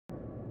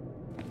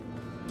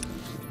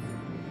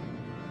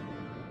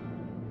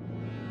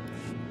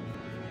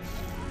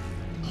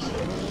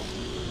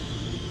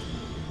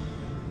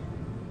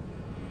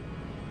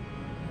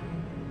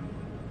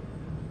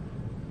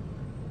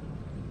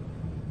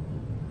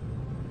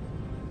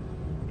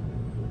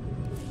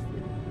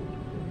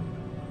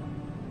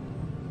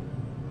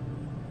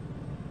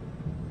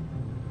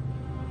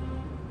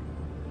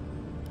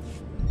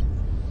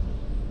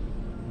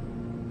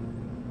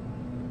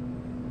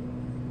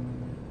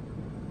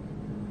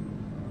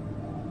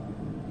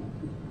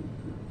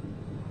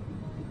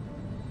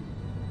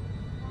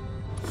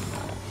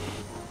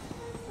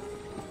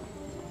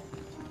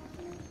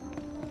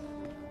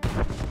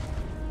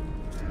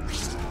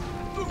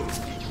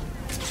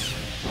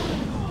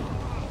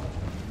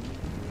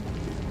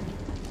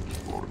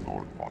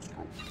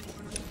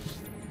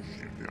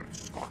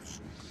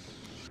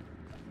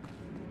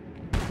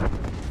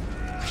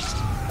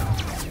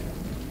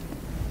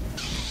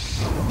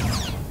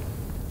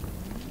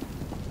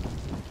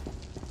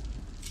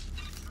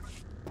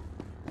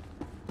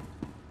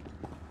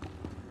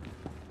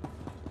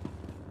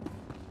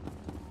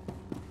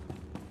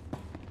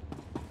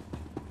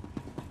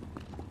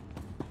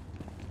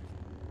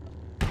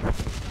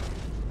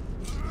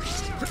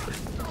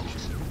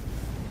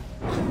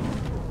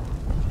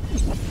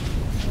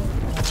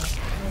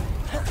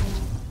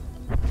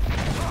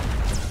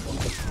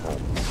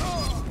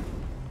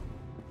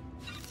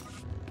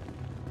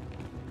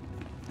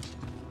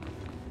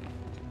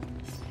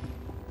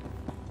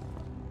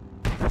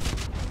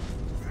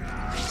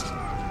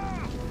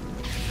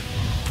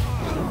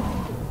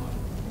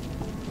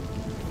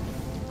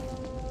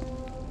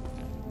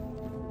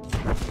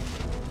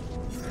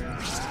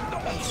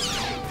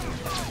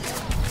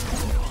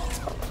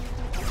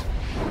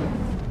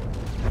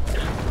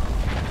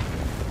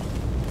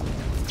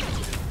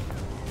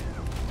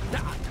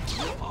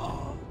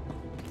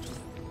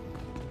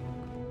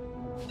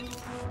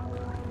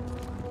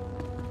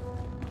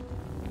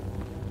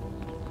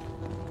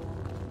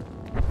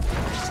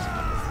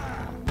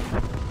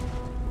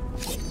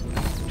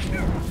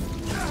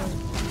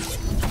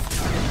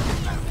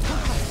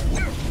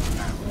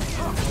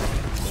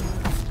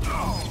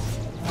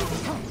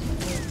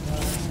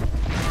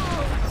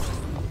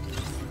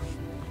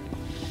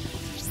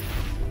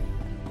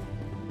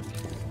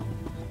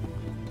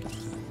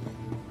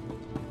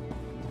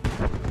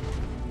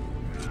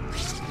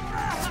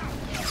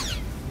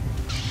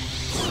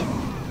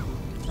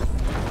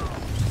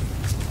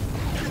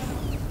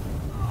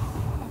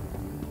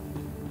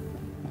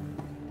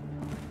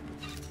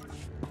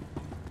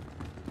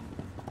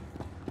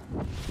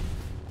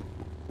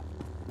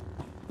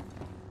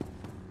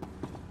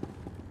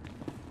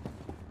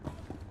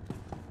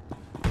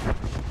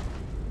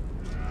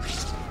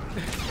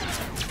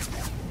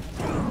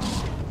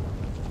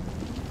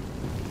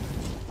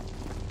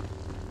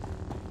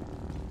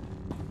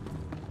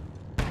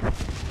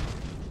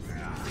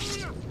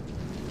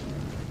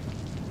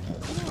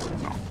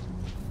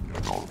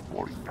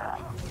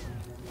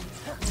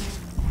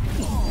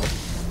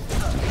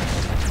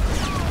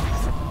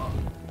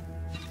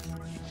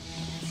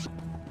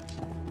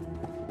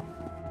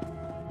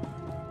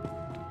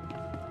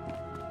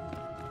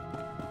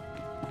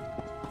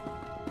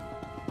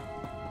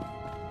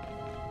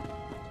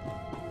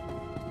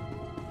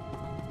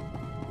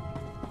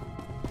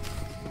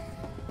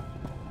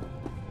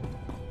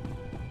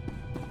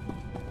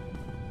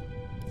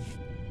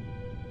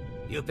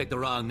You picked the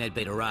wrong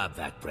medbay to rob,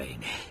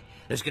 Vac-Brain.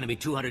 There's gonna be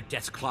 200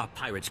 Death's Claw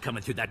pirates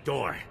coming through that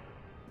door.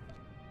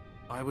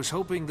 I was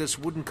hoping this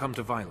wouldn't come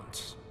to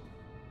violence.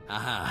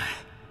 Uh-huh.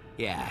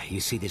 Yeah, you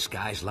see these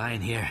guys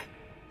lying here?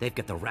 They've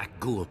got the Rak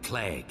Ghoul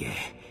plague.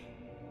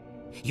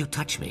 You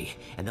touch me,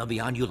 and they'll be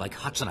on you like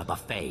huts on a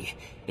buffet.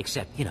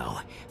 Except, you know,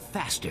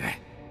 faster.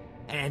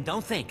 And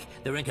don't think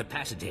they're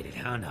incapacitated.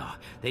 Oh no,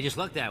 they just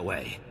look that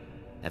way.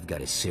 I've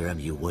got a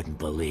serum you wouldn't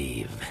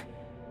believe.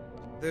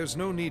 There's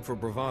no need for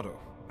bravado.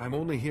 I'm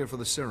only here for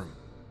the serum.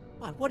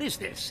 What is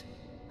this?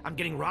 I'm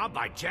getting robbed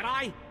by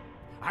Jedi?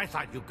 I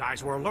thought you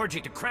guys were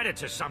allergic to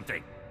credits or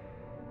something.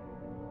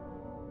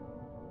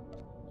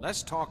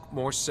 Let's talk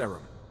more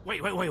serum.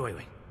 Wait.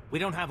 We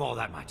don't have all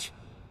that much.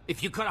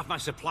 If you cut off my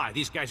supply,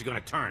 these guys are gonna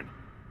turn.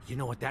 You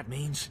know what that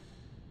means?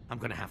 I'm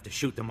gonna have to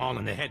shoot them all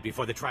in the head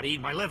before they try to eat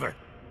my liver.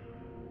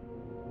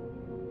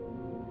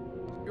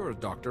 You're a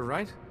doctor,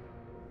 right?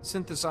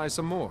 Synthesize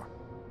some more.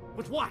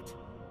 With what?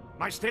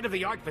 My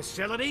state-of-the-art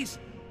facilities?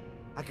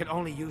 I can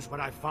only use what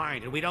I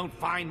find, and we don't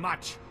find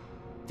much.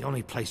 The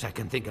only place I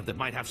can think of that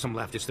might have some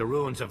left is the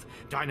ruins of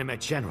Dynamet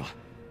General.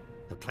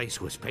 The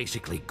place was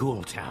basically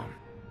Ghoul Town.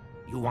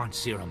 You want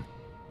serum,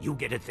 you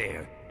get it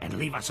there, and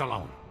leave us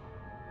alone.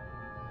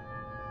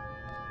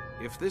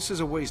 If this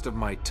is a waste of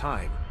my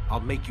time, I'll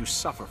make you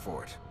suffer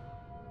for it.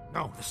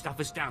 No, the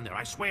stuff is down there,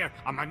 I swear,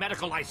 on my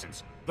medical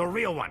license. The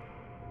real one.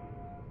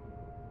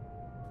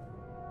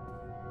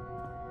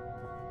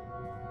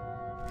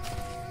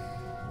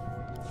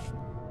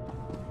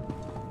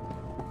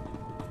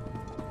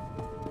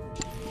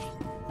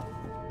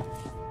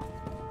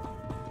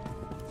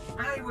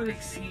 I will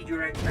exceed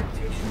your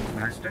expectations,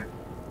 Master.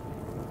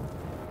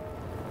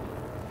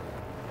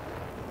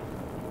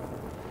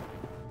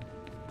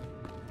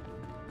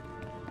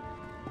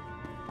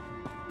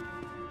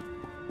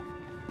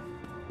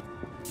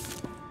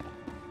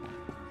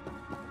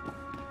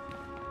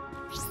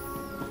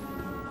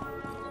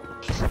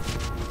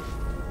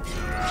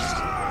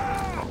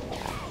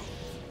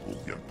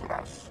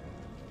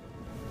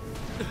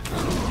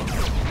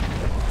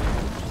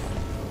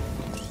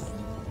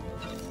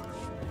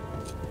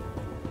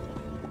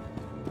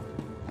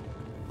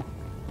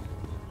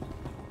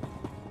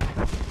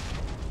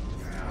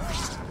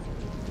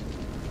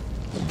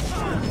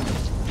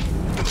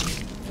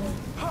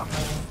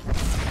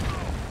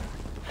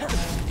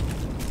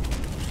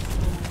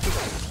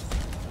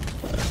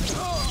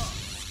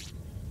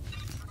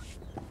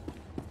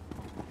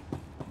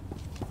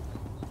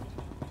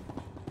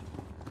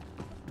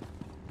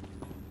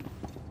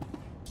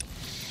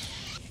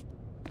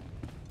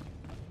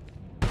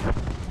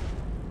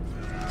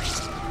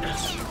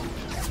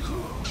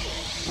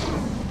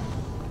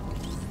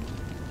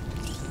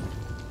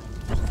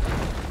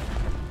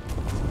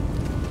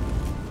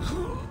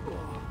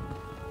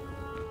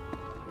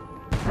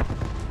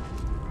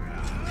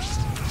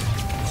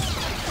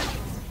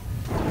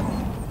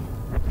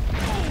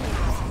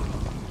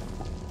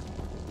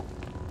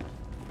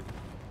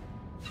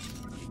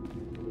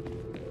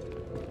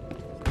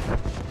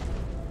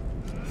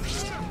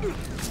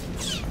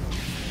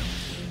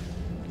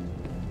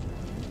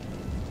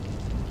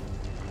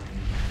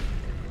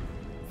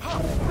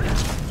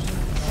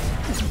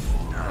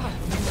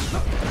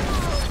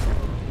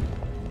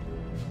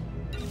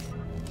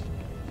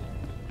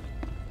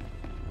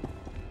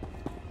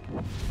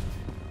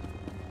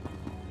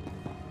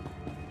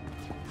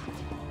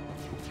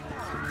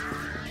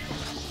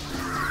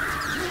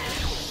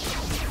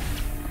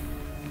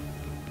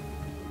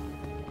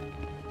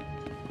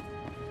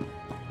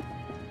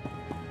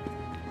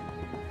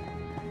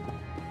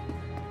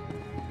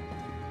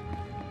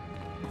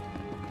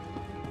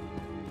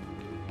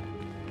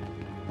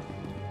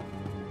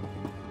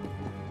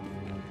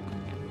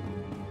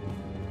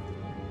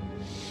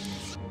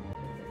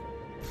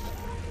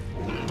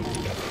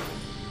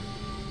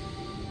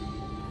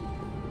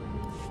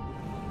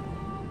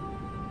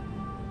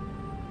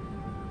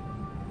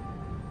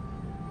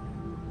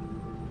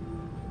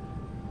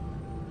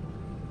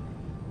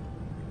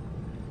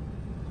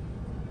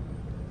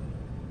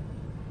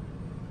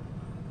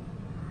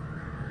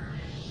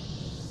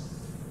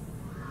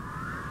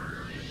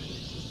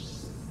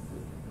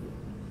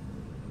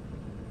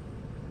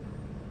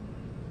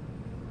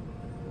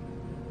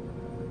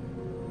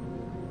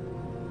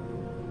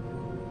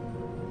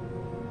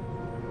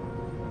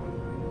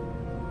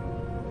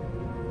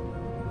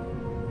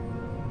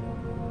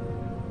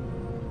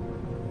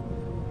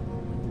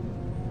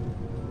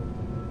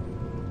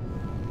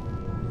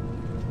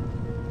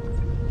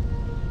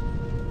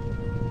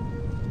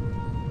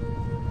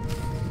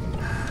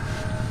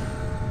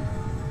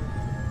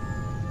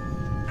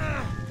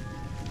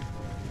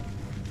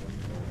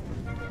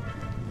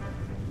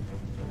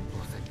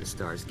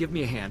 Stars, give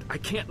me a hand. I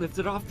can't lift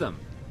it off them.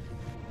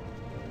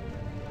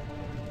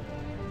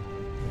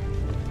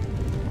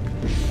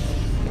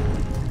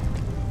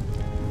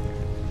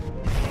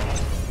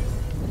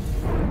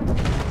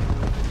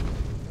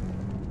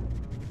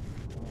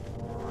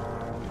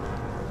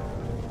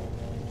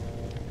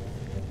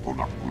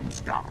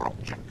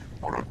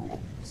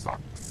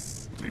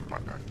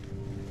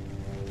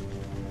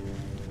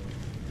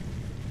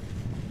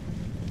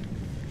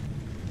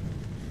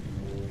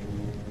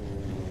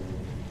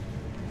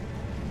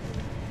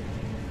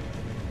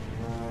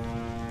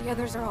 The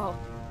others are all...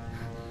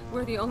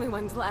 We're the only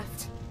ones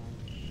left.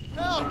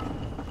 Help!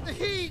 The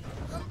heat!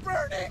 I'm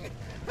burning!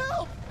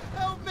 Help!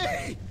 Help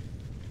me!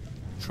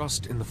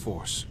 Trust in the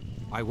Force.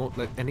 I won't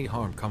let any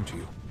harm come to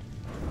you.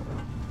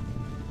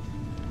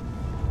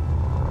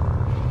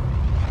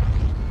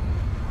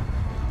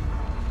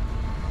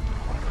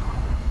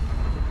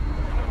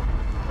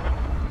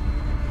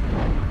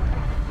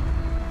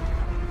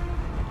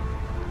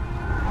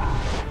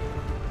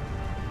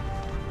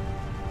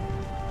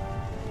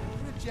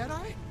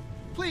 Jedi?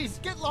 Please,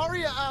 get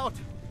Laria out!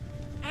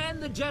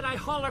 And the Jedi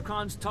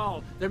holocrons,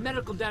 Tal. Their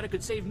medical data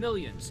could save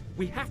millions.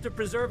 We have to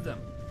preserve them.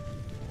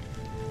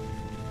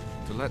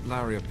 To let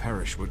Laria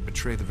perish would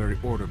betray the very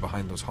order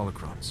behind those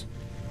holocrons.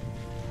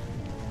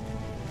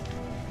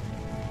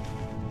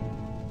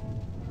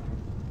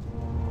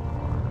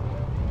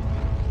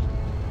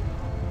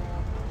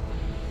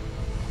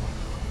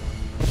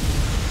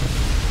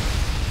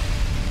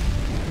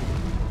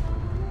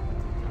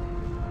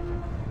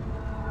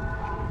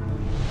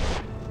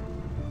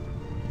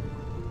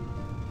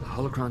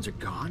 Holocrons are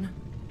gone?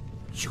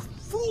 You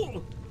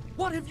fool!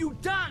 What have you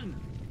done?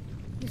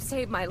 You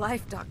saved my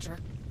life, Doctor.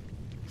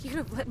 You'd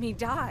have let me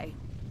die.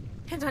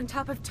 And on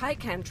top of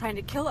Tykan trying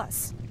to kill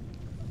us.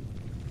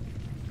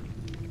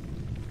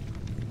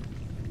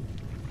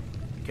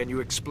 Can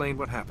you explain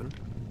what happened?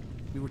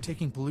 We were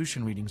taking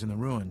pollution readings in the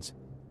ruins,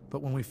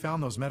 but when we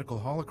found those medical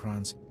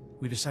holocrons,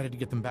 we decided to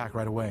get them back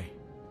right away.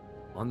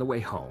 On the way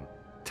home,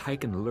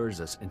 Tykan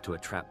lures us into a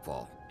trap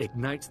vault,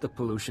 ignites the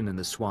pollution in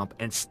the swamp,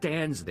 and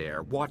stands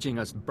there watching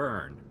us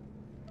burn.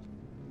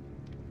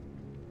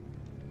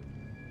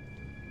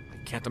 I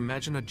can't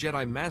imagine a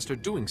Jedi Master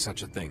doing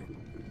such a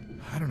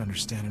thing. I don't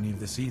understand any of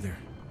this either.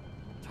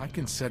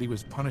 Tykan said he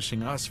was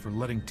punishing us for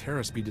letting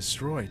Taris be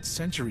destroyed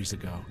centuries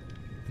ago,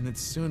 and that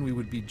soon we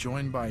would be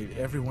joined by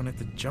everyone at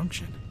the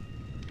Junction.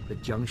 The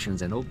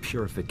Junction's an old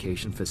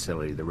purification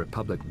facility the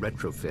Republic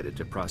retrofitted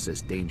to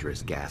process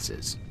dangerous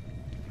gases.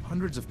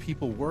 Hundreds of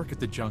people work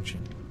at the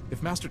Junction.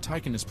 If Master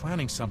Tykan is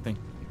planning something...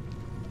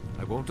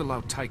 I won't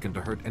allow Tykan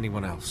to hurt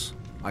anyone else.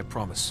 I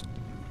promise.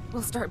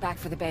 We'll start back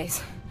for the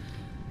base.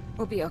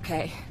 We'll be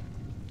okay.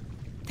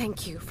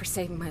 Thank you for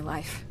saving my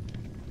life.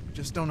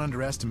 Just don't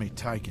underestimate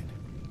Tykan.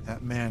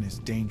 That man is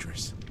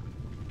dangerous.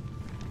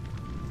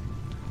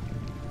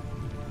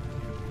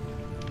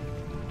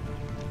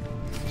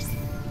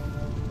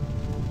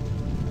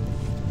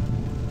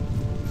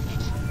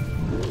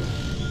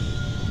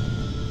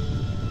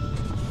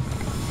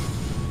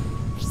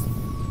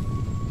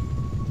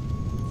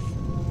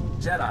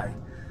 Jedi,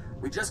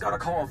 we just got a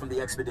call from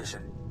the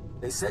expedition.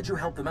 They said you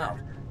helped them out,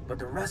 but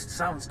the rest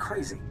sounds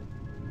crazy.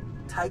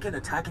 Tykan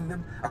attacking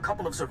them? A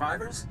couple of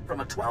survivors? From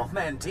a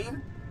 12-man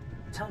team?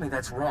 Tell me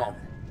that's wrong.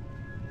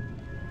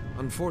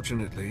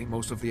 Unfortunately,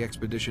 most of the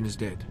expedition is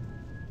dead,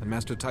 and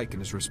Master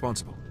Tykan is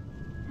responsible.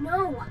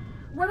 No!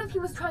 What if he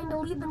was trying to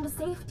lead them to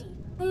safety?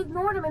 They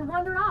ignored him and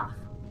wandered off.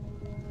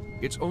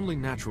 It's only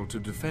natural to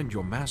defend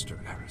your master,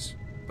 Taris.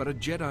 But a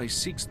Jedi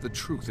seeks the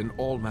truth in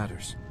all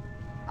matters.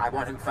 I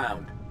want him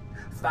found.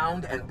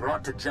 Found and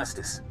brought to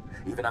justice,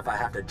 even if I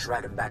have to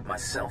drag him back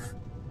myself.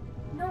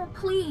 No,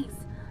 please.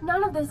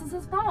 None of this is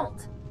his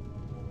fault.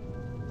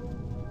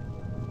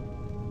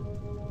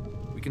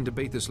 We can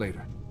debate this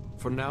later.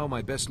 For now,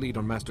 my best lead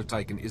on Master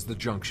Tyken is the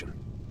Junction.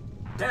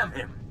 Damn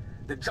him!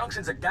 The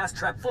Junction's a gas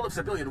trap full of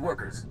civilian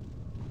workers.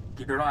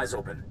 Keep your eyes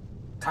open.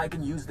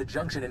 Tyken used the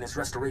Junction in his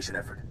restoration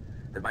effort.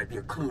 There might be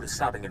a clue to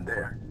stopping him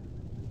there.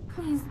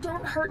 Please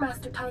don't hurt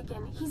Master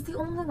Tyken. He's the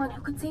only one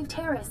who could save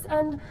Taris,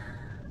 and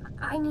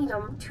I need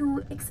him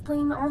to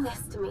explain all this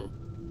to me.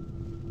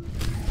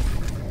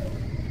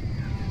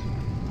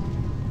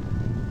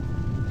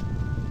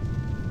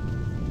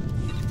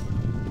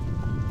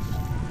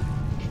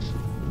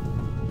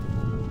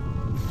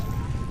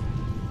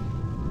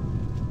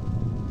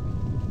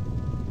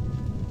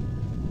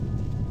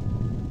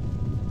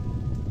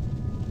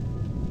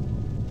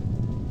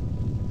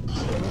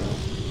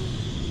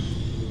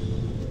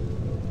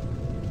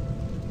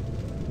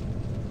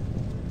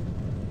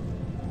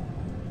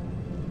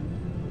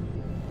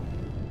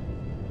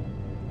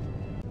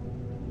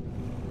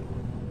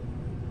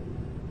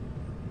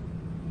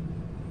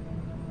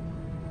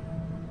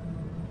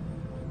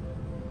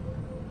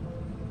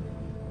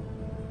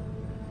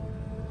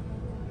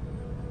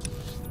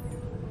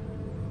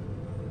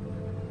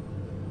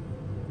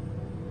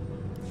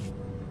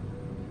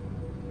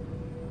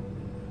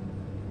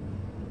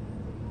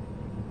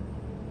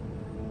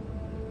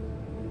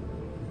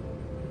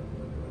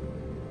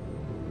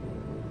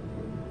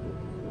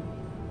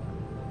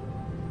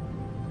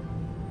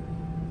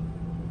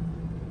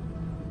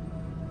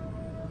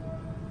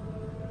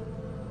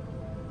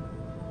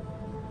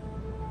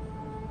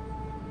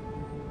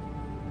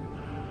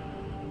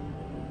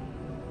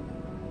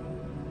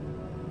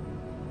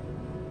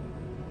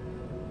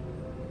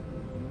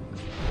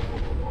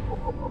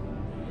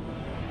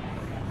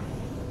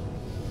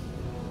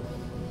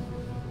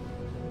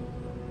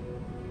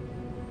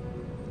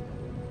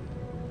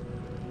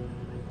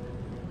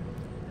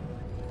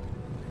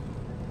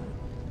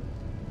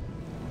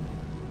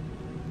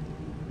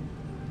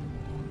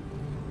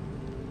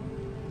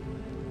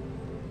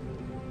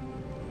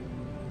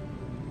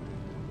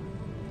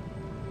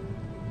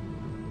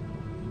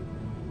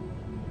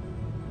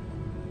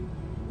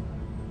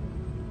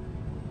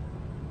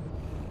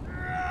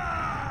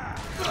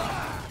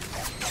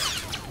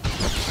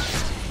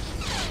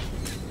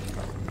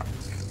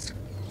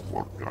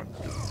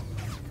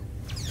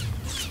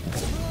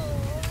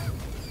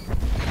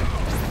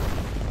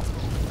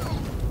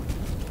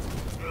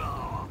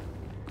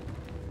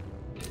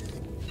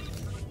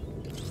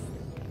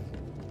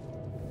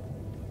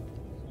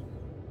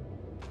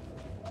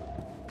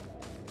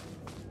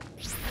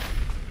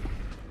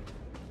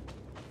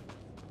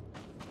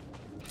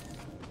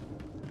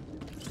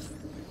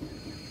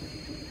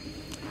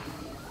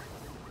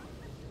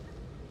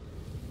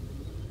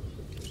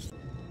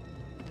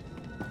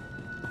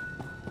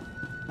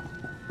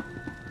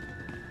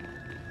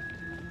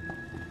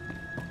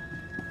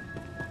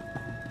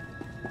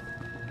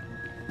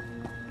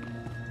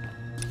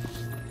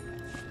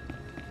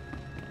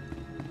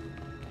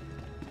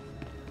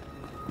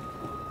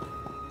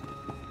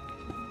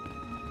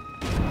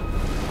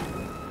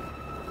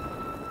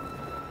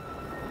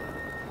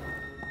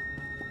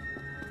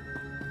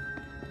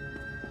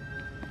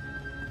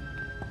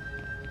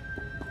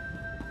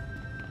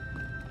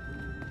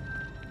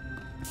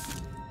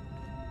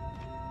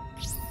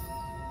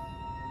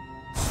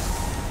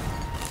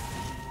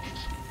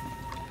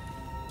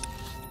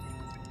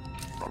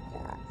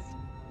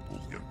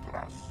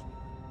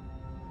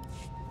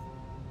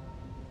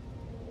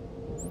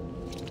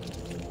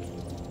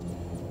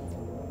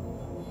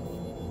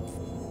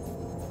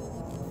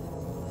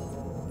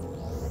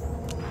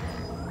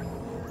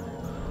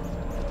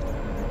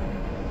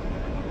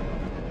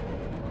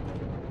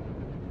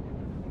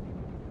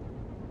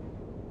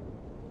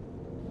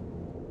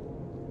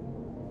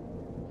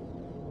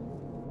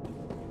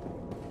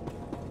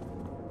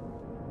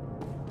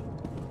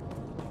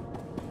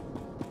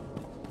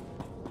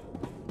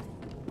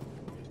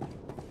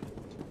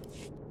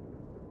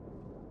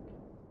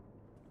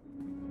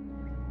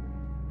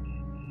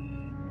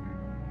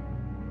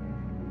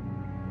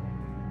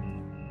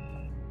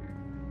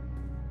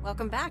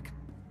 Welcome back.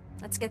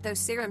 Let's get those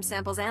serum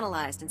samples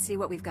analyzed and see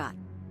what we've got.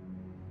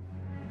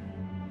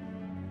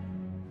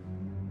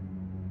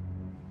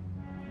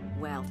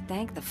 Well,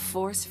 thank the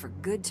Force for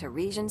good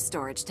Taresian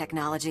storage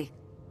technology.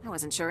 I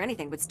wasn't sure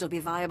anything would still be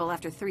viable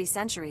after 3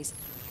 centuries.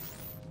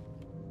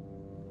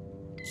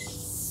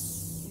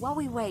 While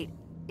we wait,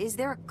 is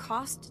there a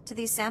cost to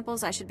these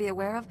samples I should be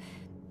aware of?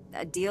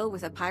 A deal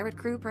with a pirate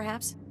crew,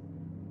 perhaps?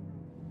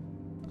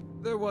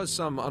 There was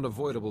some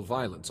unavoidable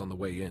violence on the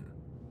way in.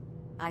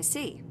 I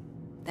see.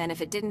 Then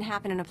if it didn't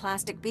happen in a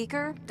plastic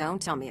beaker,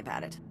 don't tell me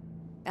about it.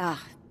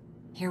 Ah,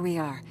 here we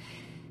are.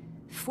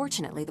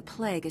 Fortunately, the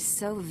plague is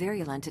so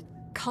virulent it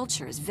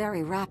cultures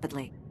very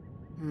rapidly.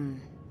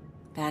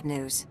 Bad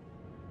news.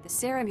 The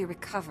serum you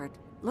recovered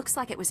looks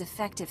like it was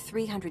effective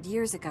 300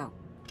 years ago,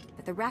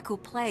 but the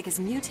Raku plague has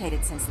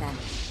mutated since then.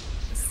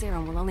 The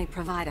serum will only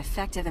provide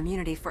effective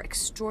immunity for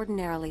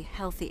extraordinarily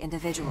healthy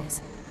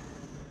individuals.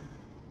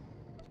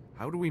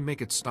 How do we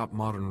make it stop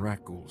modern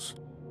rat ghouls?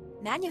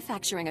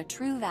 Manufacturing a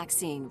true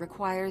vaccine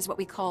requires what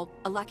we call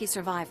a lucky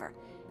survivor,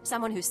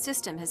 someone whose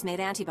system has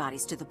made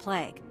antibodies to the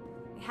plague.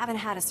 We haven't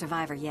had a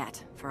survivor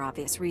yet, for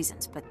obvious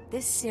reasons, but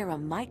this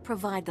serum might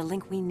provide the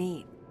link we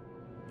need.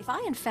 If I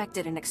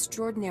infected an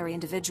extraordinary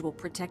individual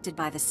protected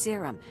by the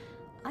serum,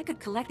 I could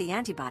collect the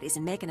antibodies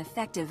and make an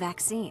effective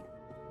vaccine.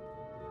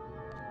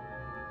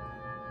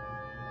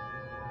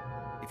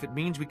 If it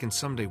means we can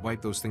someday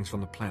wipe those things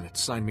from the planet,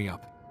 sign me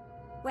up.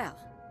 Well,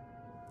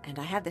 and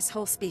I had this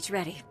whole speech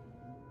ready.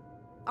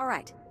 All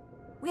right.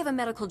 We have a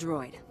medical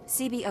droid,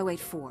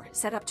 CB-084,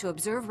 set up to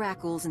observe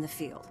raccoons in the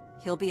field.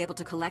 He'll be able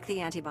to collect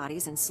the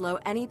antibodies and slow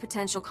any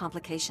potential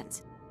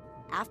complications.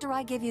 After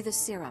I give you the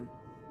serum,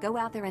 go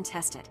out there and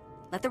test it.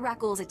 Let the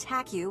raccoons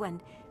attack you and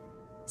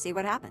see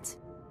what happens.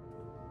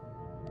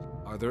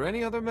 Are there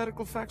any other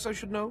medical facts I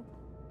should know?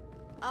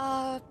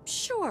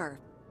 Sure.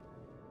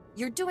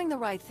 You're doing the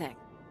right thing.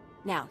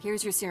 Now,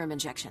 here's your serum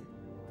injection.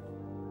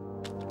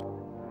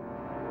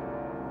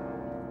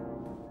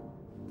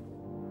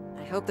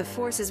 I hope the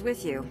Force is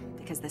with you,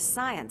 because the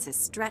science is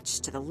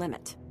stretched to the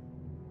limit.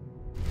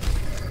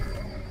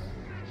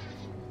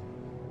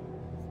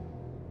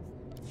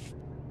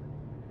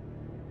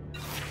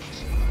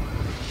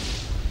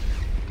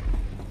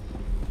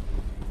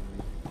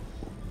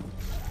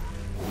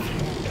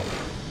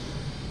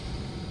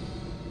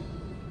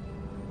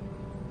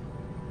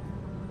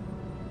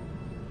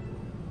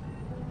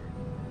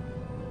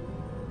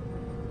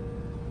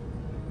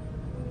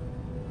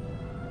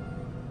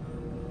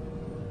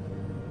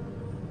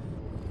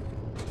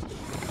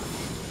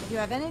 If you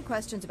have any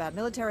questions about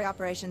military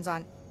operations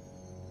on...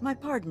 My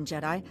pardon,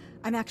 Jedi.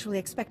 I'm actually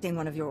expecting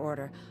one of your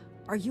order.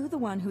 Are you the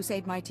one who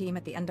saved my team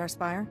at the Endar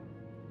Spire?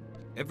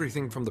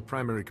 Everything from the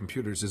primary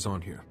computers is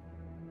on here.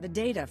 The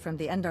data from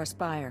the Endar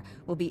Spire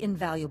will be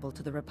invaluable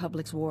to the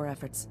Republic's war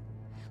efforts.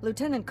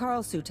 Lieutenant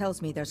Carlsu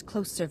tells me there's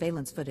close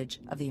surveillance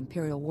footage of the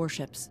Imperial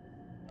warships.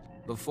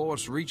 The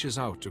Force reaches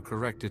out to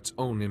correct its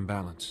own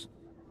imbalance.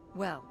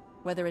 Well,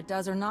 whether it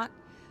does or not,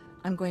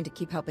 I'm going to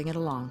keep helping it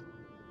along.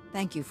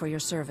 Thank you for your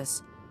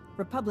service.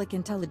 Republic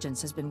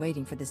intelligence has been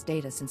waiting for this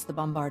data since the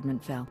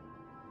bombardment fell.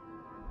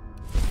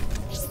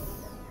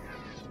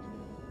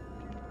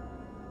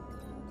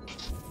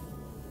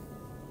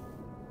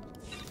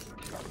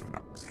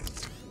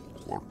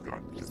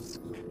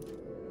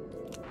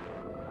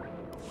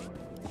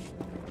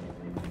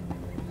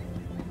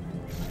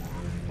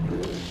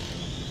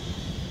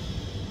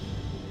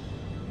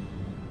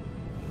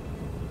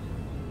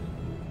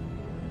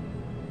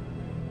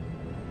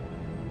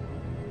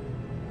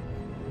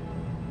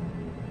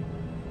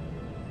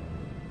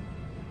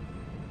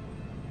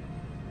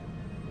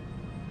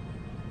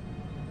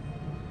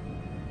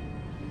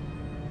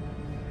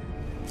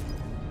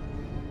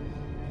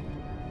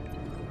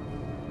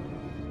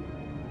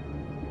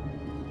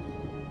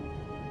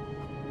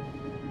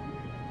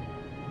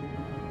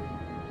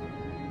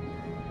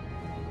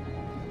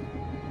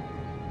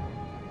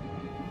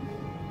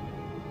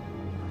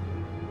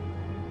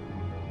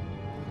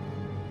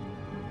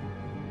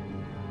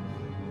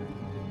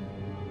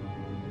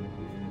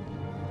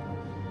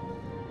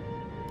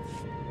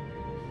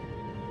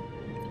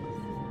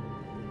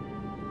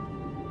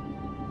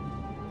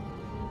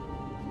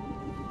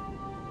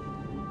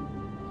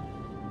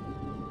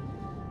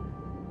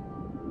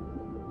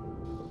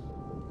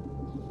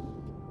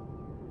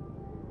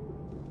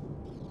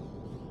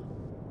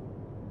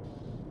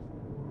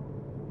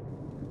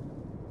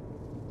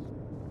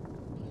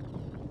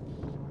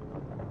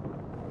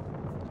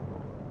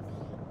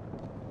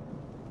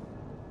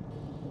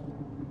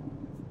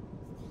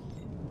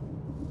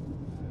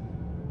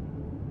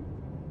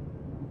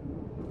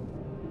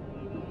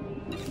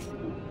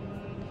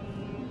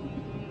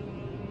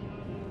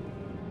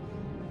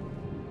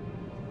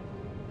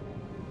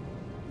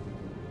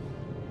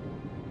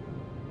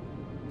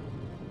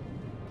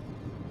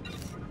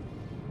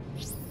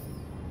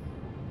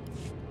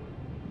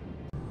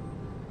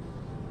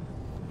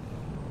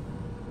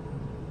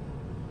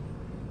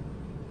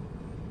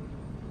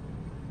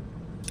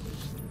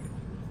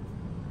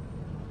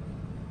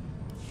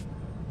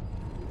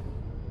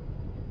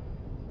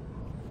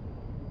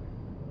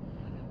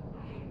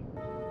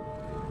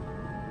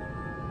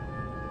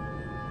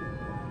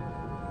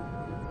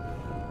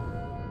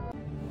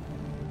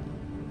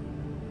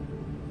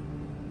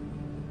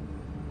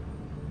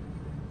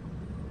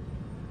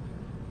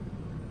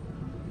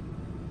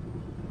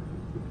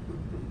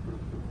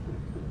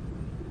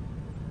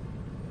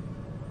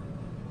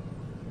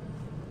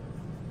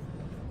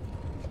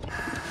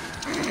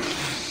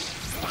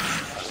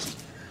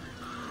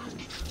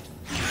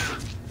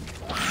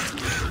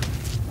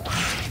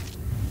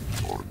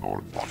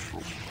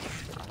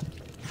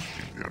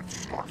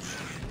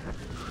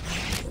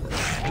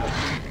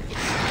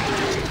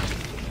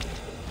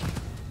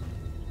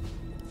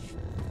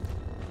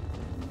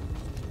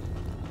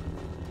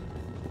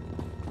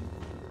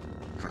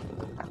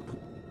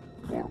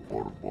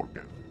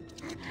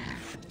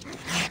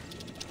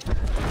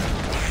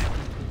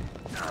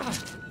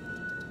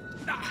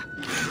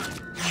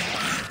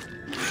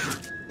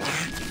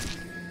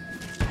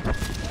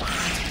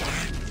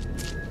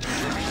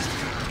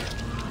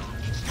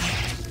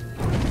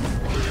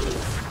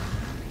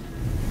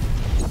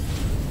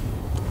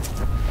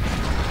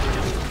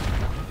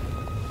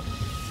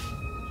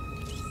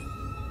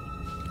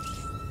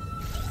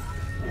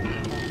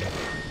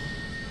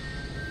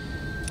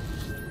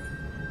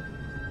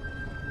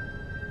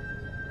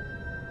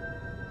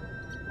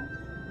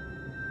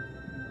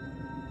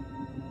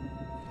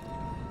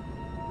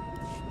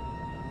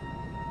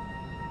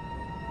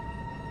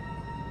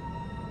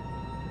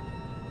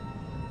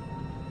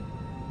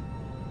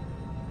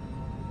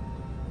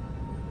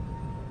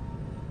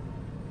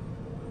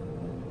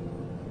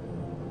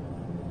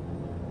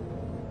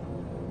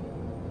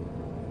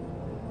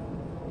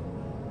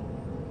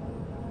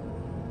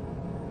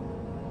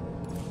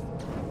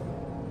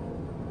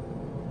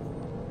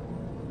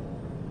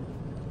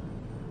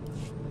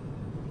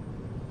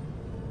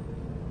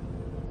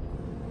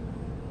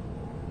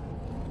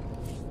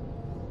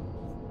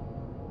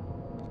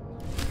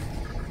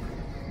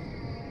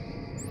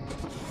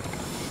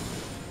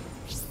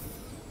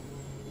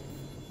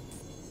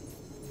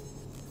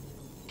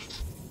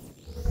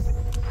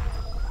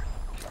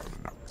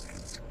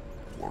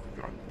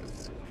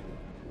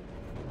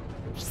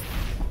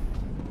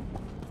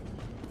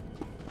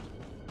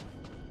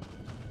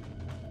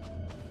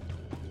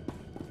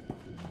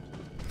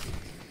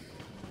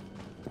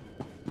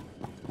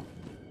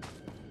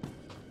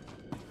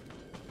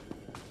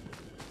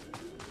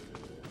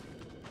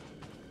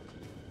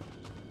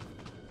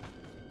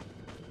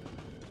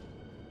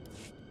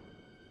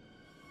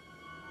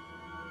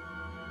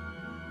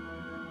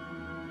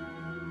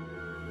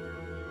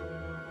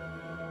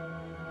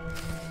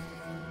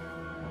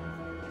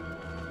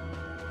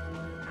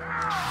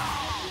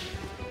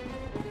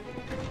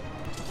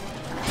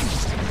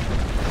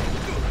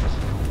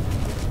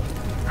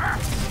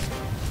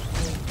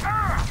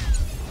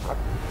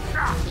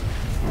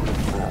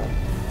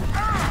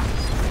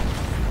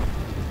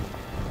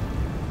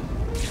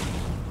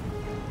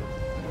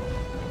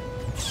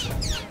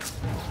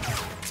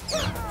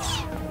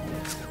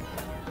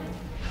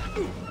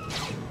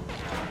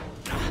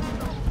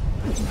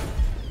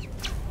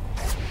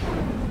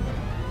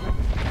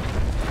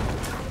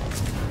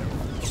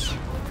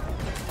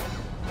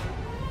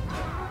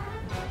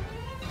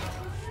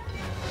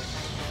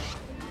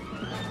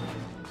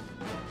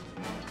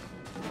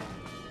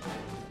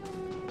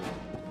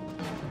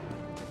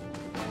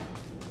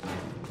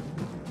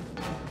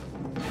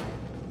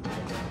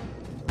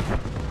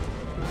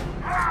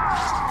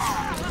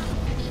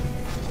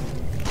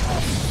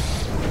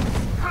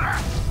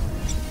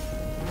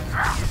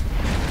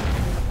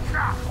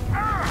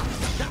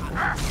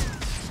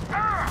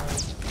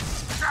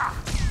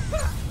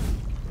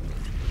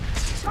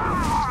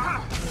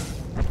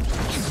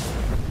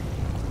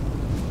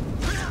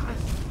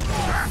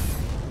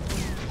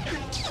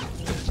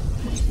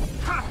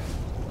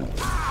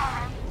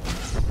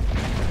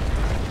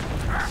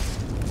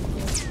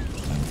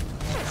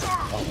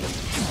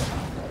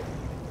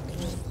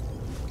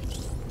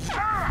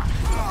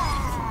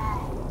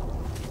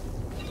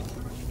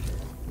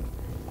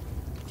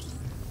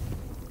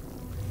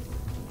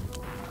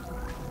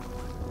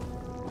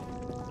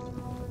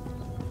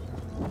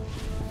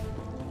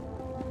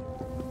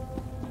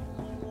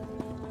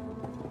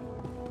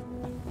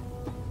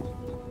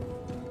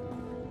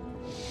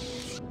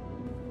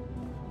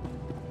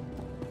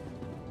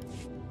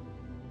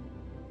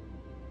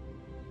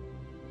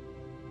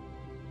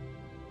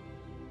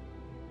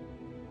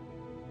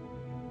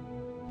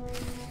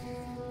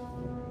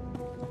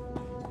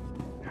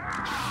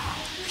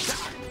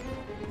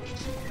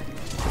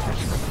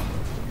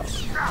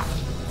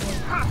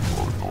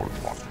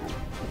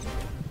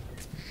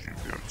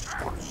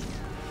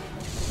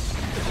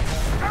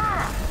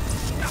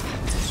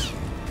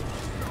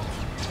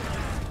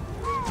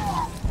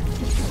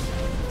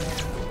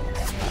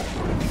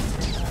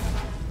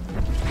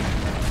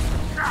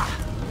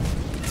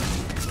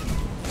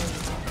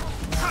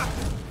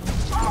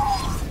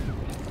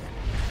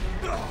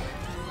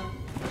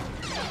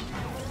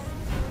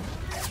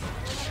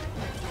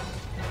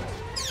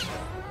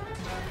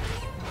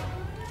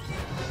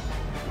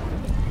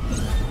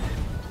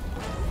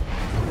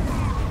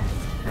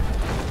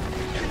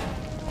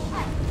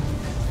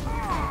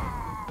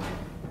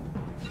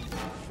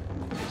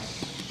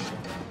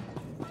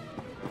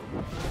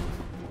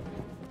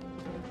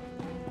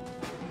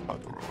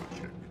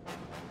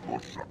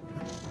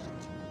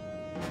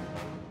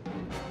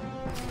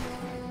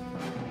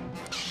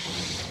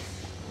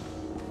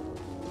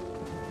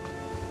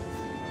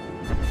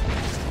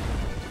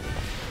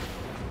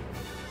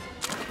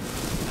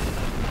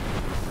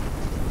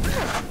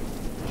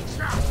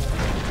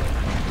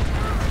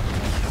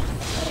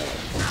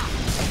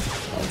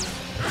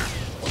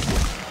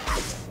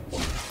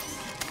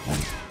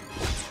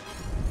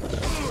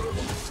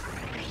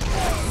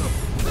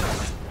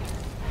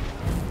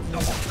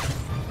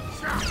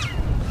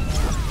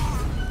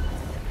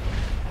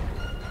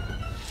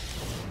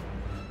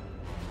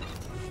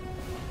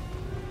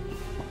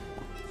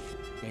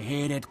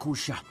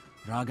 kusha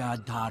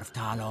ragad tarf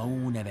tala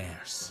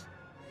universe.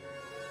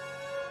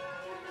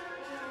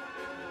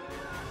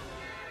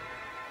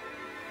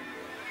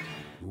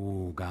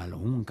 Ugal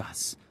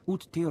unkas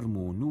ut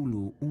termu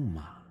nulu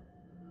uma.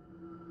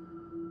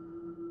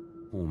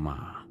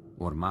 Uma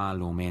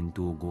ormalo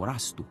mentu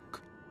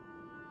gorastuk.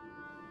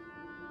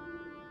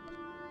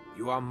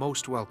 You are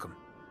most welcome.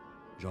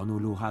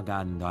 Jonulu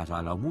hagan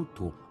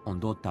datalamutu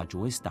ondotta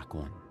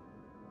joestakon.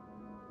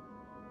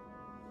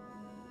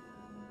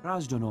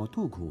 Razjono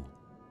tughu.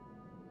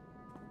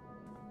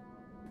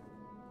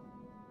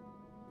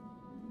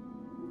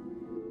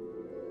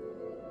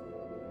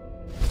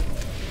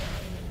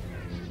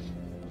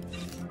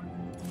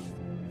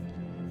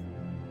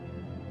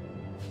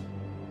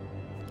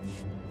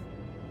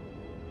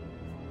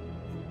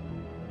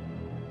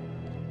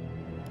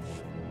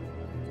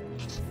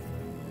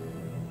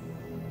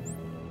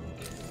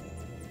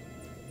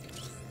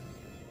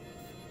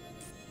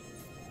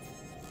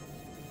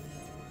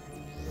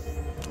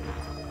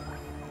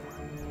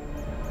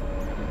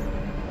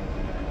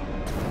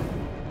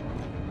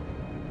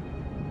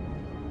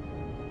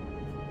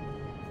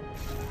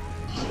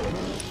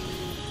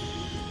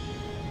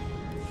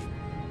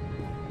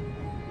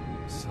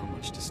 So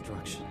much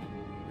destruction.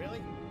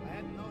 Really? I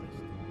hadn't noticed.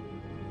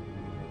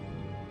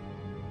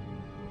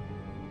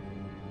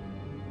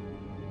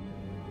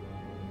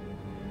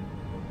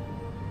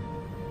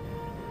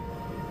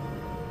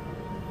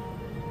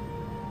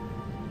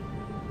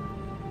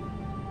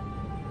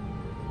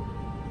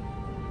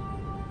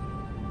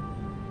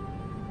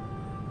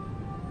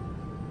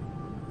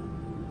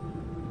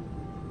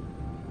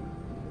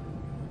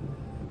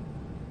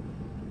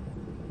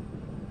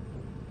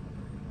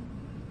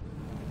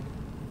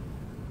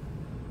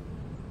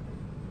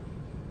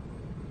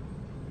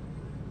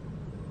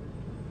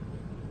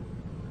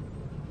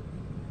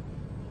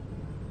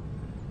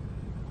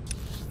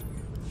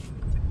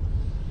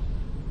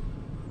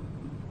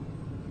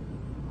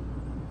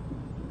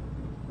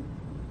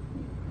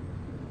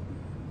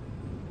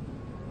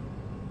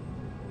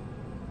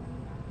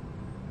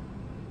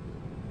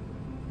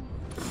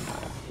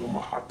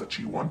 Mahata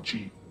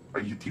Chiwanchi, a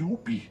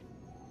Ethiopia.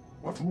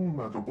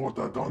 Wafuma the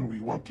border don we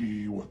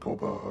wanki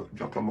wakoba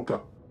Jakaluka.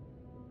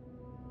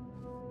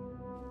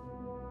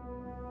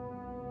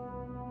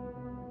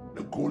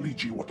 The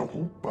Goliji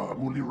Watahumpa,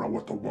 Mulira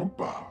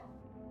Watawampa.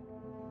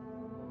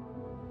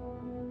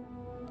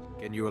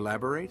 Can you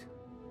elaborate?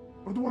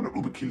 I don't want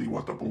to Ubikili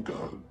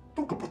Watabunka,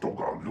 Toka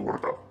Patoga,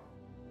 Lurda.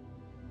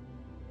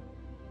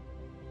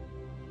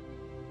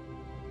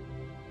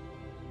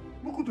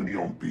 Mukuduni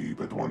Ompi,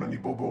 Bedwana ni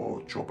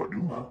Bobo,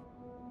 Chopaduma.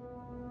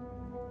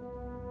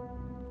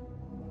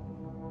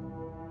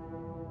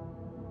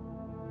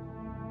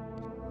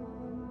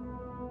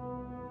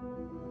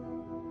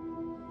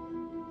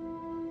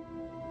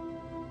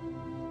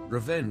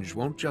 Revenge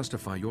won't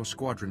justify your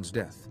squadron's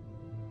death.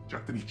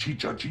 Jaktani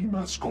Chicha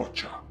Jima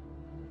Scotcha.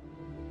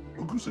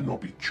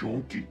 Lugusanobi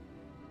Chonki.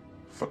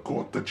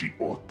 Fakota Ji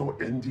Otto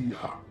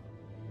Endiha.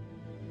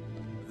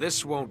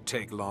 This won't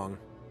take long.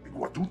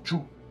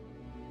 Iguatuchu.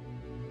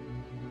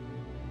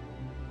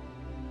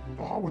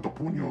 The how the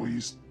punyo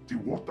is the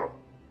water.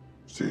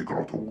 Se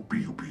grotto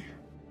ubi.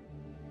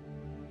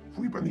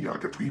 Fui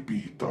baniaga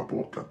twipi ta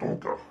boca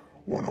tonka.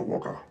 Wana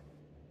waka.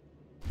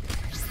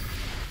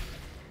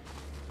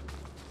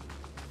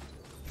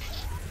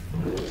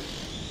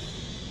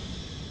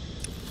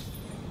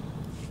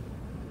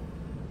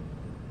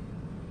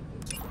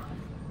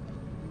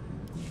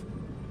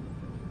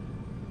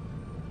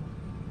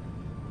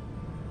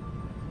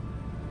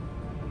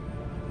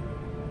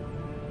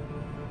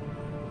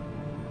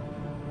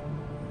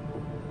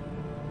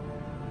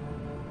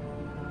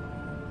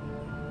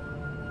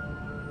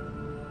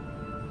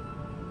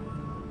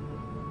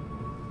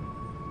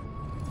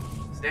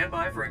 Stand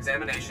by for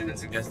examination and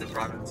suggested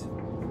products.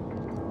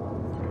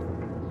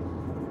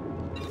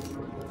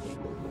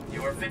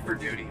 You are fit for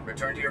duty.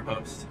 Return to your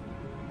post.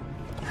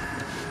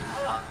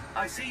 Ah,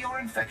 I see your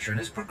infection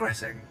is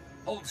progressing.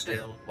 Hold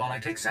still while I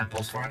take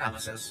samples for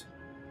analysis.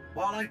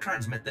 While I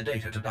transmit the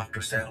data to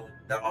Dr. Cell,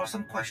 there are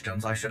some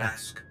questions I should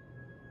ask.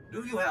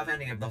 Do you have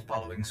any of the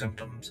following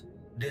symptoms?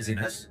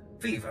 Dizziness,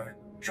 fever,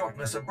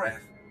 shortness of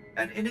breath,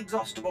 and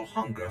inexhaustible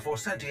hunger for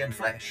sentient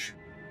flesh?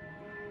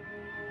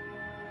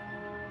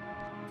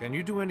 Can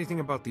you do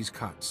anything about these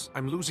cuts?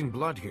 I'm losing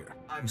blood here.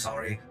 I'm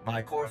sorry.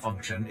 My core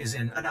function is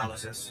in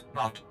analysis,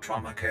 not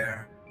trauma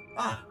care.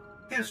 Ah,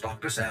 here's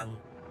Dr. Cell.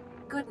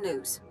 Good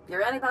news.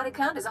 Your antibody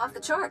count is off the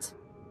charts.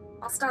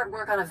 I'll start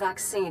work on a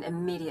vaccine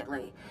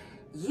immediately.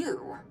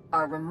 You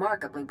are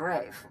remarkably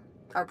brave.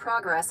 Our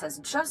progress has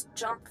just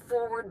jumped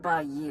forward by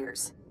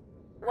years.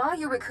 While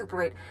you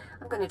recuperate,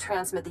 I'm going to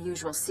transmit the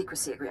usual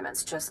secrecy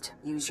agreements. Just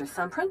use your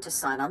thumbprint to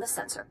sign on the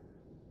sensor.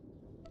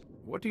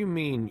 What do you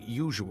mean,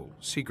 usual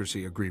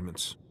secrecy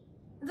agreements?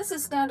 This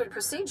is standard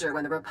procedure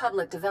when the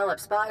Republic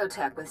develops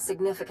biotech with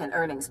significant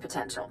earnings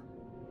potential.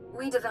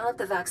 We develop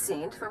the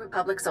vaccine for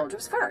Republic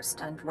soldiers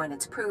first, and when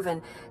it's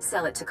proven,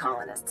 sell it to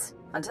colonists.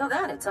 Until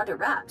then, it's under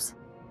wraps.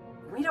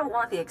 We don't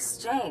want the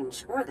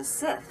Exchange or the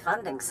Sith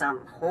funding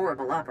some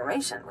horrible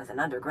operation with an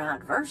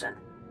underground version.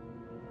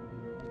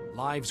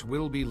 Lives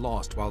will be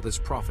lost while this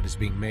profit is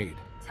being made.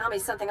 Tell me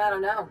something I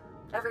don't know.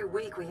 Every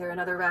week we hear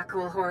another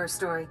Rakghoul horror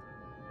story.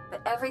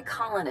 But every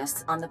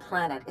colonist on the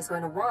planet is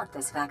going to want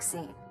this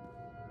vaccine.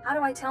 How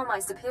do I tell my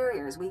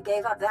superiors we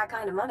gave up that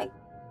kind of money?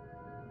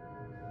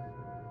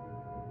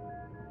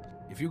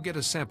 If you get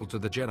a sample to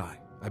the Jedi,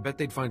 I bet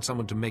they'd find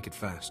someone to make it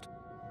fast.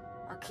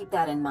 I'll keep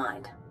that in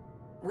mind.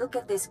 We'll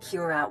get this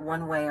cure out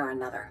one way or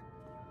another.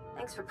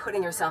 Thanks for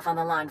putting yourself on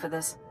the line for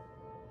this.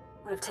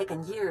 Would have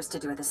taken years to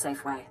do it the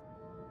safe way.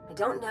 I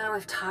don't know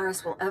if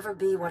Taris will ever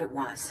be what it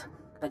was,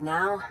 but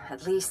now,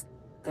 at least,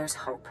 there's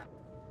hope.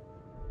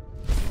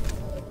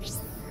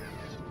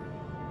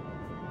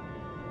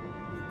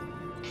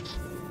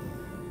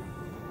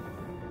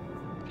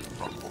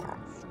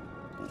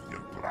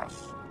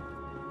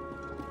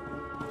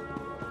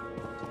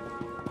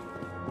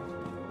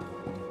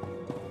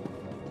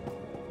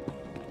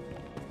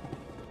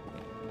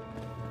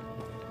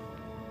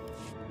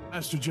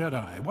 Master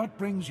Jedi, what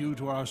brings you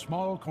to our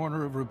small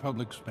corner of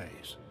Republic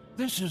space?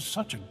 This is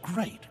such a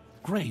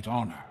great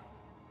honor.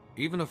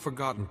 Even a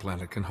forgotten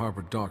planet can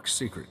harbor dark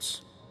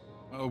secrets.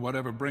 Well,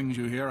 whatever brings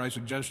you here, I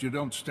suggest you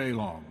don't stay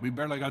long. We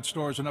barely got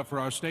stores enough for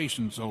our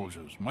station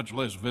soldiers, much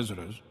less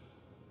visitors.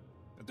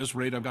 At this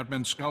rate, I've got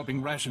men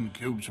scalping ration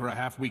cubes for a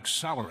half-week's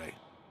salary.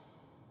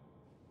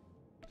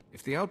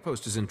 If the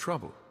outpost is in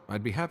trouble,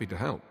 I'd be happy to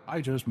help.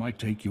 I just might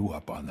take you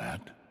up on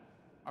that.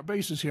 Our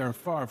bases here are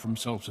far from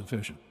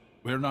self-sufficient.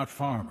 We're not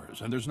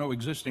farmers, and there's no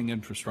existing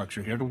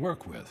infrastructure here to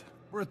work with.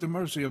 We're at the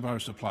mercy of our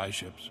supply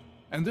ships.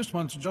 And this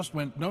one's just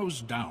went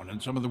nose down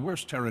in some of the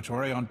worst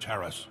territory on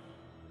Taris.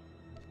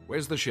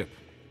 Where's the ship?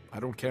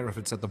 I don't care if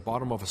it's at the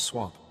bottom of a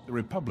swamp. The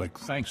Republic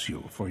thanks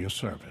you for your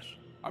service.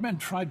 Our men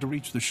tried to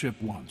reach the ship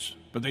once,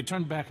 but they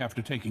turned back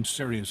after taking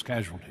serious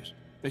casualties.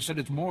 They said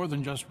it's more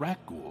than just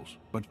Rakghouls,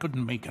 but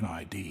couldn't make an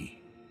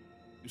ID.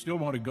 If you still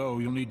want to go,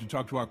 you'll need to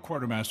talk to our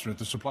quartermaster at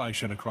the supply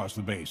shed across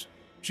the base.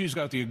 She's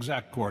got the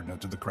exact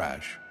coordinates of the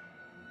crash.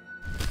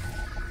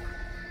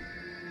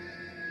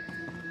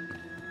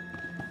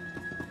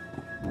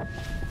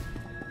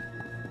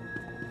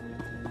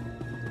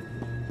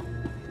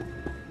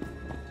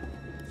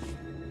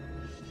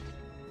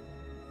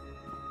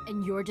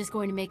 And you're just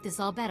going to make this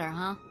all better,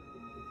 huh?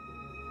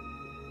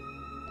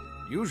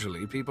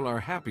 Usually, people are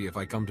happy if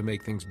I come to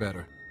make things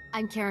better.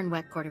 I'm Karen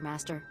Weck,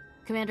 Quartermaster.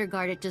 Commander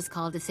Gardet just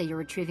called to say you're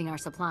retrieving our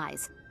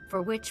supplies.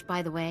 For which,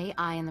 by the way,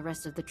 I and the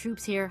rest of the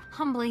troops here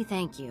humbly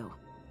thank you.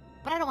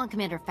 But I don't want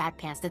Commander Fat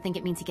Pants to think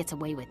it means he gets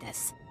away with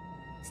this.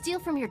 Steal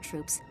from your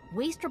troops,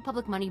 waste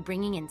Republic money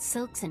bringing in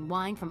silks and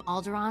wine from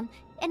Alderaan,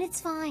 and it's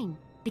fine,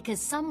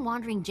 because some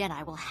wandering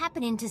Jedi will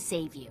happen in to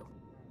save you.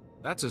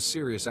 That's a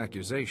serious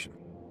accusation.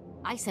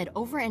 I said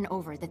over and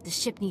over that the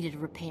ship needed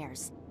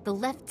repairs. The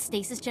left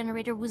stasis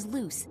generator was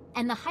loose,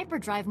 and the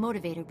hyperdrive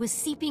motivator was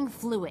seeping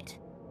fluid.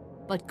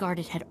 But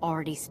Gardet had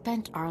already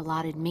spent our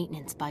allotted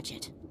maintenance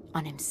budget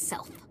on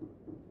himself.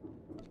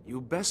 You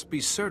best be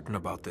certain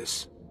about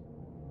this.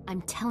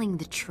 I'm telling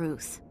the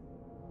truth.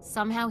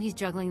 Somehow he's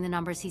juggling the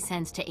numbers he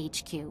sends to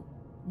HQ.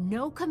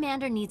 No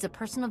commander needs a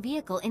personal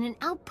vehicle in an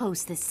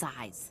outpost this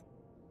size.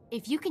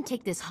 If you can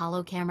take this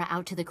holo camera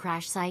out to the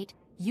crash site,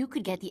 you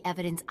could get the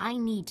evidence I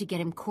need to get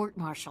him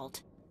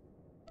court-martialed.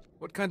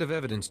 What kind of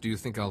evidence do you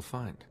think I'll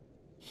find?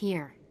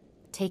 Here,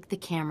 take the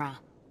camera.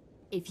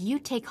 If you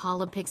take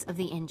holopics of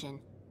the engine,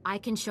 I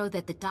can show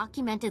that the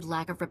documented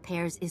lack of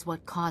repairs is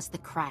what caused the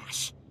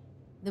crash.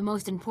 The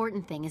most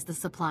important thing is the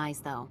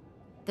supplies, though.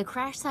 The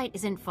crash site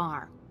isn't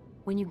far.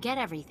 When you get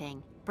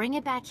everything, bring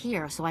it back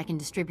here so I can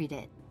distribute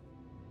it.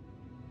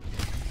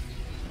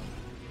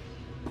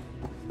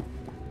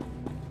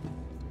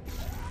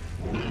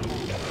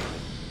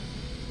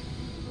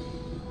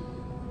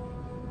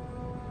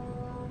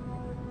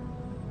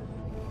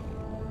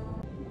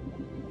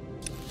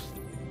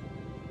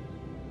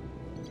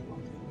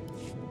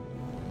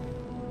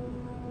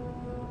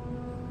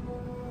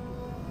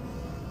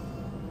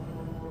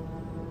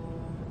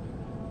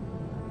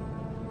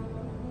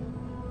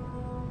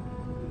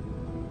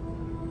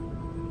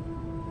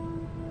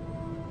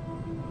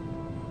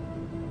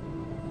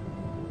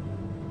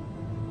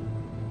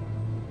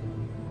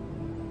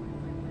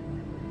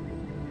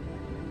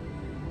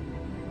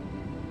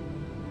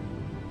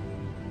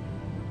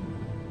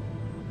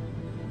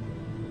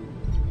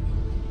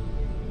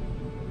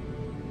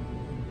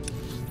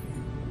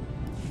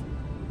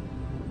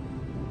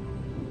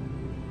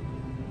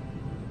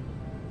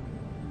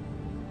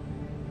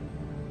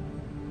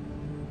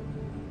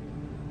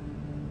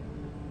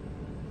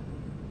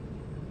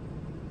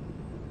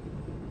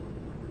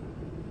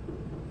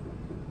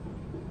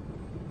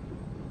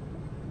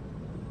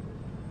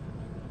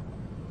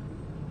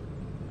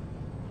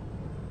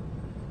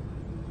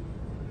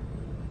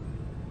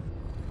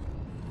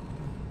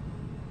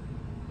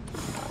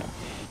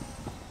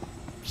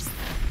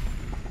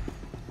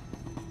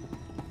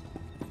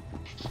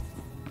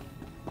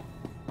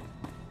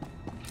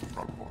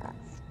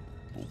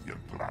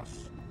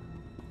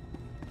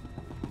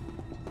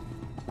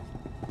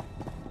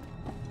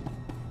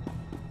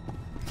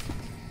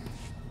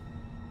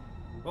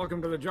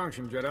 Welcome to the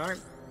junction, Jedi.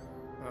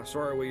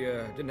 Sorry we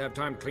didn't have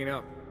time to clean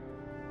up.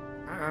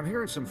 I'm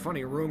hearing some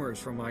funny rumors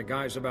from my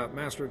guys about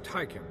Master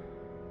Tyken.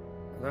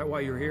 Is that why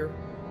you're here?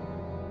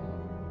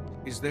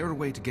 Is there a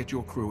way to get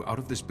your crew out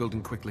of this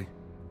building quickly?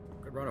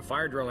 Could run a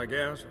fire drill, I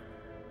guess.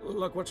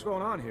 Look what's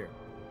going on here.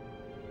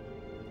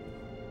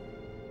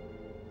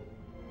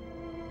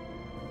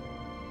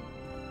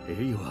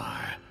 Here you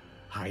are,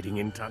 hiding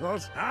in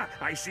tunnels. Ah,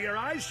 I see your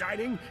eyes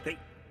shining.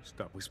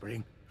 Stop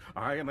whispering.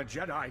 I am a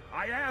Jedi.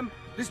 I am.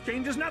 This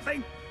changes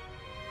nothing.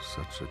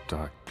 Such a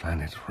dark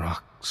planet.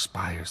 Rock,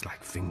 spires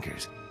like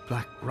fingers.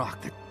 Black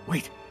rock that...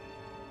 Wait.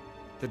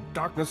 The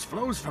darkness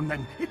flows from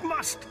them. It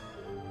must.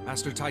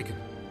 Master Tyken,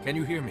 can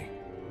you hear me?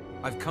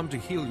 I've come to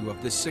heal you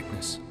of this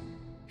sickness.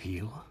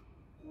 Heal?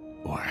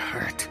 Or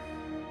hurt?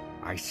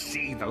 I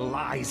see the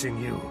lies in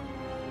you.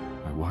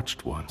 I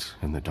watched once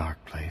in the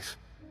dark place.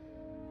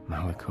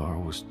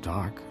 Malachor was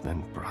dark,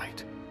 then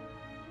bright.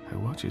 I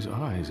watch his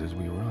eyes as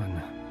we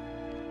run.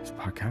 As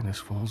Parkanis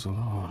falls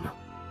alone.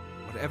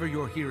 Whatever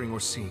you're hearing or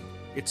seeing,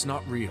 it's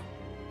not real.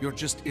 You're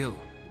just ill.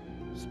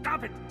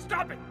 Stop it!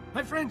 Stop it!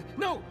 My friend,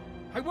 no!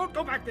 I won't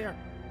go back there!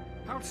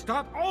 I'll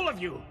stop all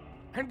of you!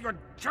 And your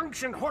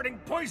junction hoarding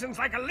poisons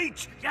like a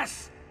leech,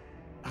 yes!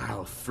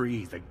 I'll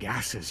free the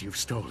gases you've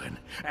stolen,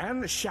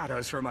 and the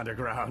shadows from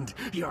underground.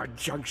 Your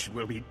junction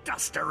will be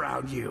dust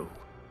around you.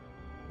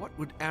 What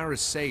would Aris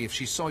say if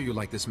she saw you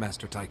like this,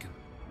 Master Tyken?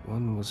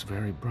 One was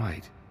very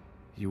bright.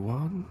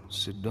 Yuan?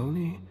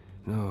 Sidoni?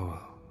 No,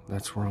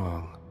 that's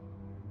wrong.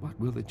 What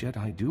will the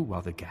Jedi do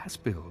while the gas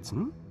builds,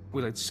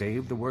 Will it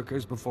save the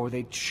workers before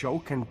they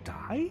choke and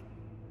die?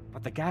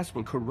 But the gas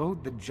will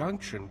corrode the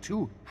junction,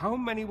 too. How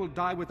many will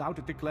die without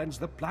it to cleanse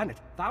the planet?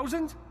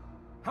 Thousands?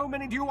 How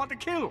many do you want to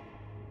kill?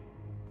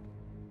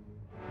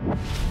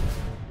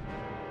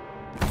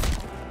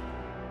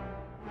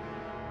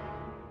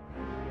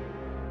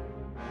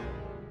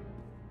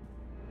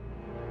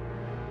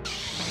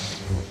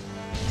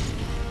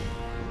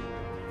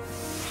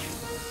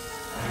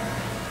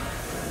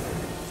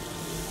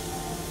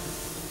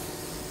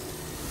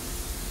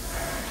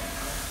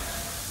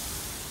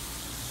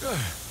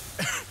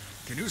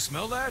 Can you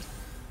smell that?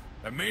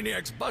 The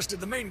maniac's busted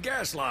the main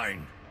gas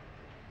line.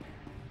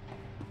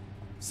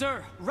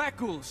 Sir, rat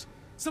ghouls!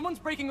 Someone's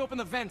breaking open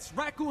the vents.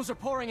 Rat ghouls are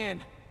pouring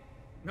in.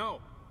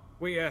 No.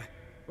 We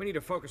need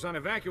to focus on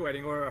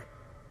evacuating or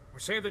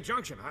save the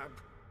junction.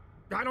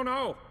 I don't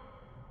know.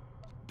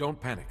 Don't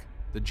panic.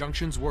 The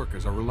junction's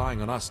workers are relying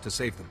on us to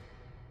save them.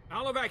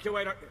 I'll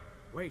evacuate.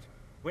 Wait,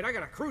 I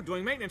got a crew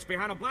doing maintenance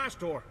behind a blast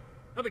door.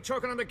 They'll be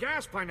choking on the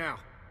gas by now.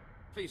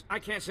 Please, I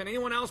can't send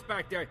anyone else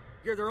back there.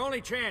 You're their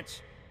only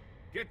chance.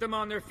 Get them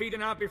on their feet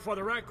and out before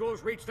the rat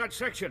ghouls reach that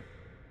section.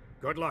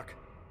 Good luck.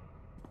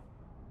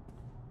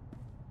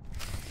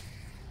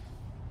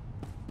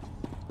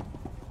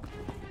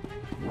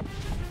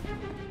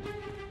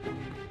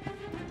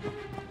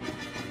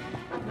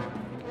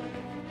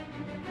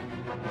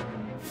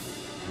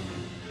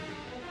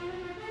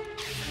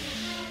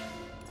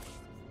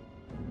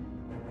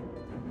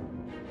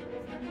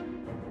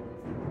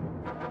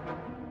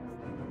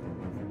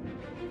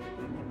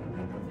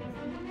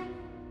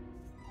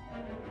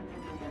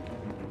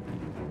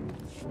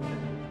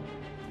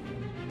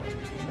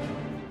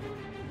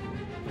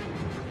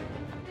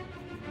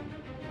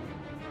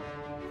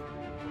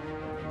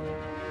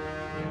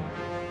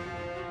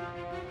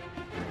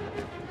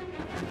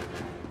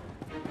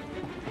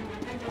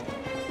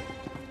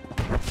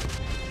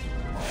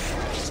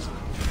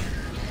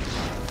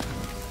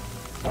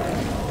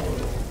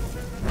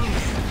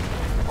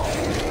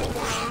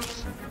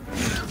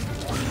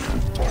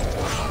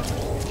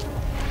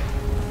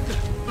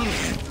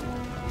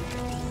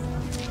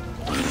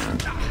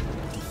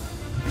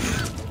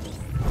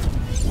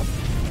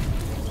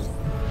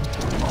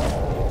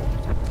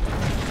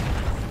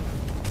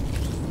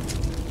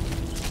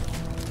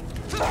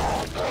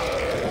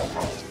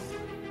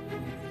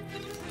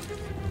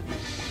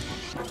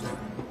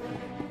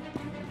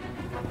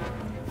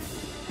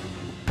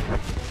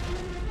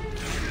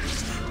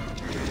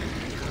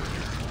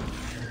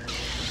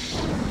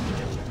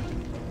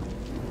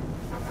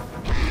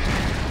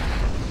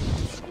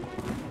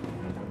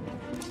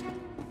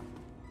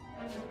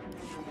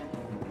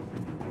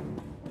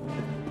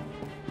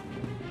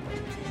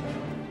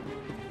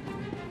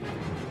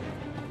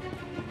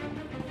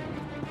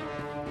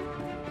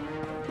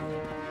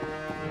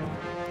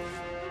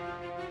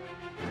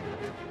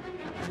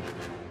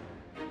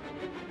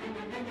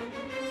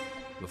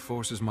 The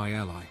Force is my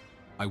ally.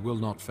 I will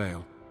not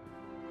fail.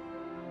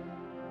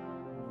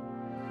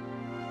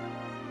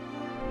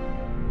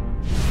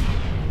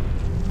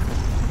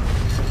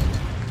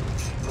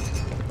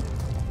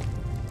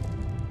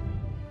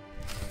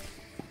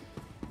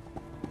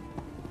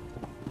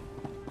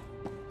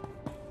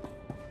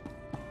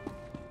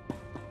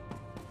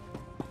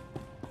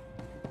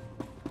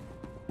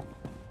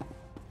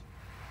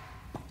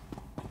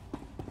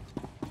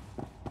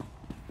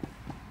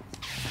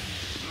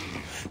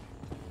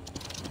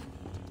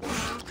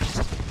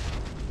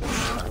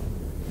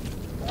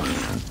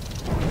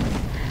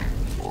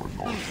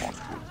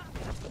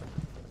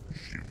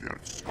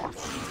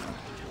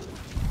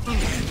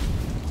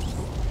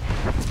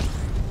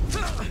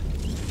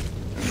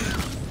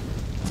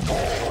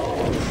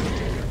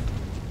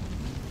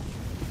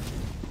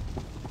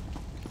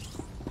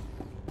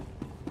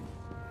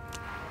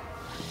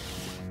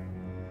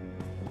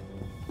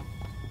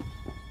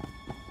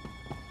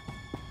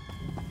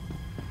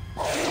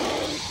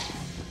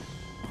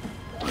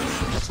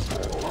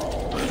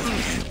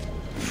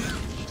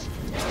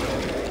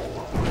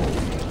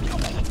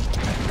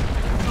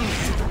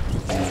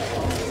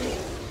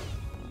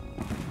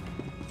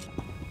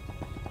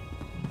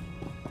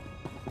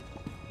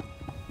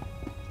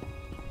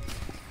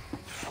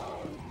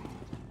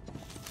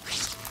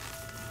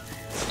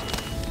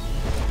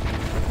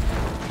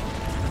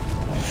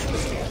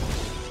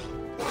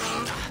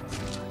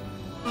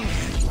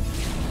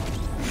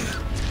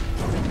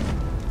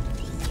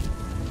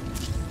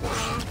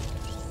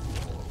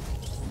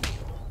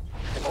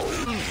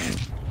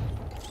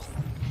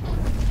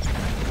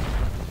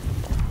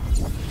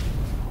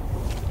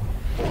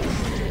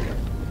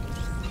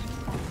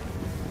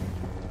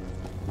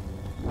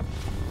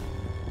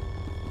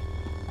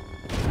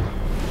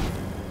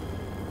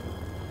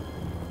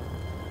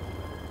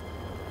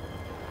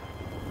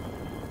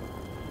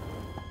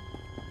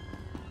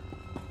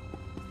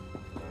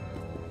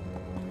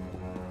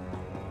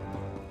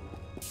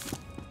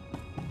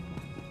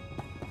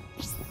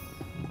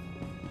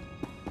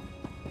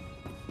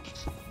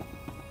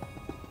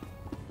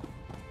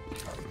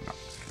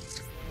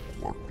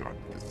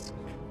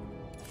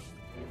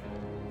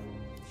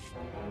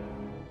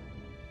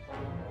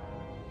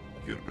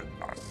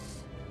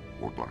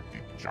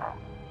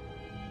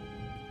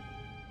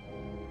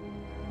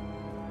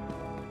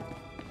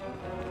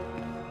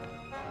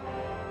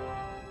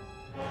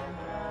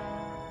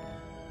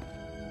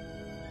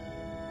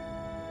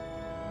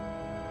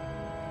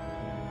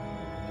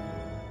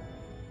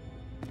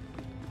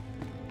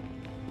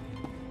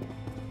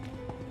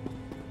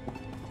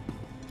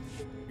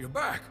 You're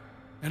back,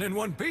 and in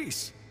one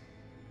piece.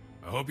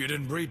 I hope you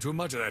didn't breed too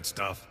much of that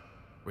stuff.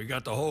 We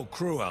got the whole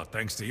crew out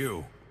thanks to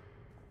you.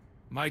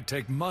 Might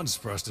take months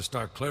for us to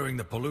start clearing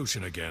the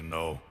pollution again,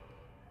 though.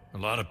 A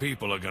lot of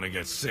people are gonna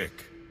get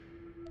sick.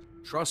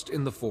 Trust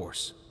in the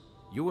Force.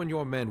 You and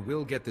your men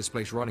will get this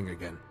place running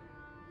again.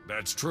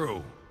 That's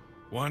true.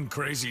 One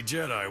crazy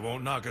Jedi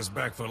won't knock us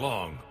back for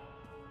long.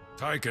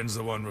 Tyken's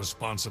the one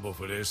responsible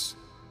for this.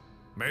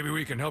 Maybe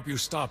we can help you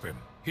stop him,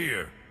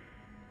 here.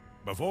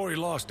 Before he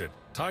lost it,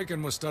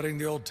 Tyken was studying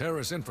the old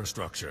Taris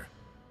infrastructure.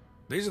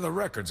 These are the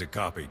records it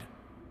copied.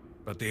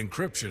 But the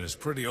encryption is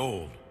pretty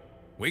old.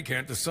 We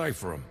can't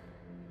decipher them.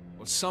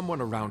 Well,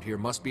 someone around here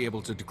must be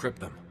able to decrypt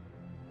them.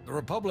 The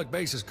Republic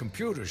base's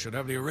computer should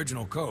have the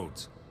original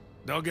codes.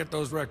 They'll get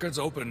those records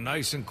open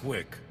nice and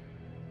quick.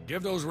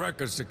 Give those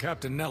records to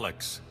Captain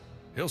Nelix.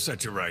 He'll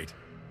set you right.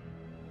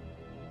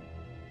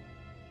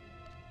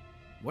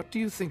 What do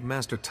you think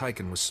Master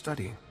Tyken was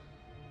studying?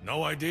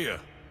 No idea,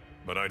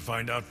 but I'd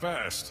find out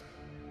fast.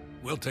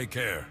 We'll take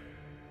care.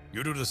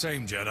 You do the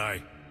same,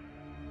 Jedi.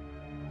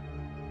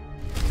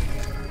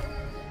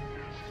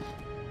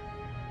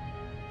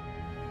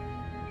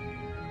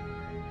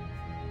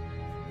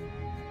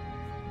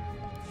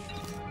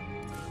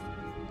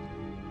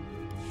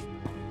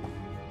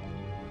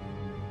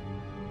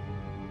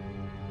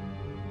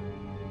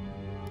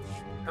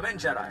 Come in,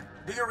 Jedi.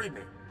 Do you read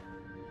me?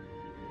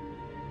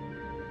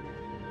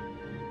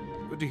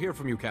 Good to hear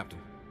from you, Captain.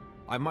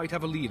 I might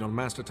have a lead on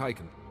Master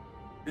Tyken.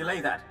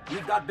 Belay that.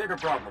 We've got bigger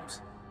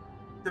problems.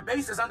 The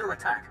base is under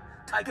attack.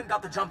 Tyken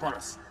got the jump on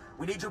us.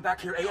 We need you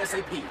back here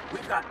ASAP.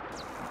 We've got...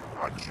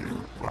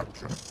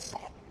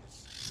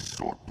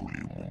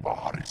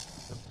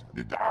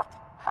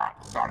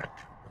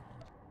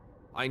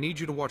 I need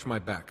you to watch my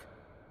back.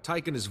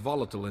 Tyken is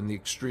volatile in the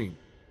extreme.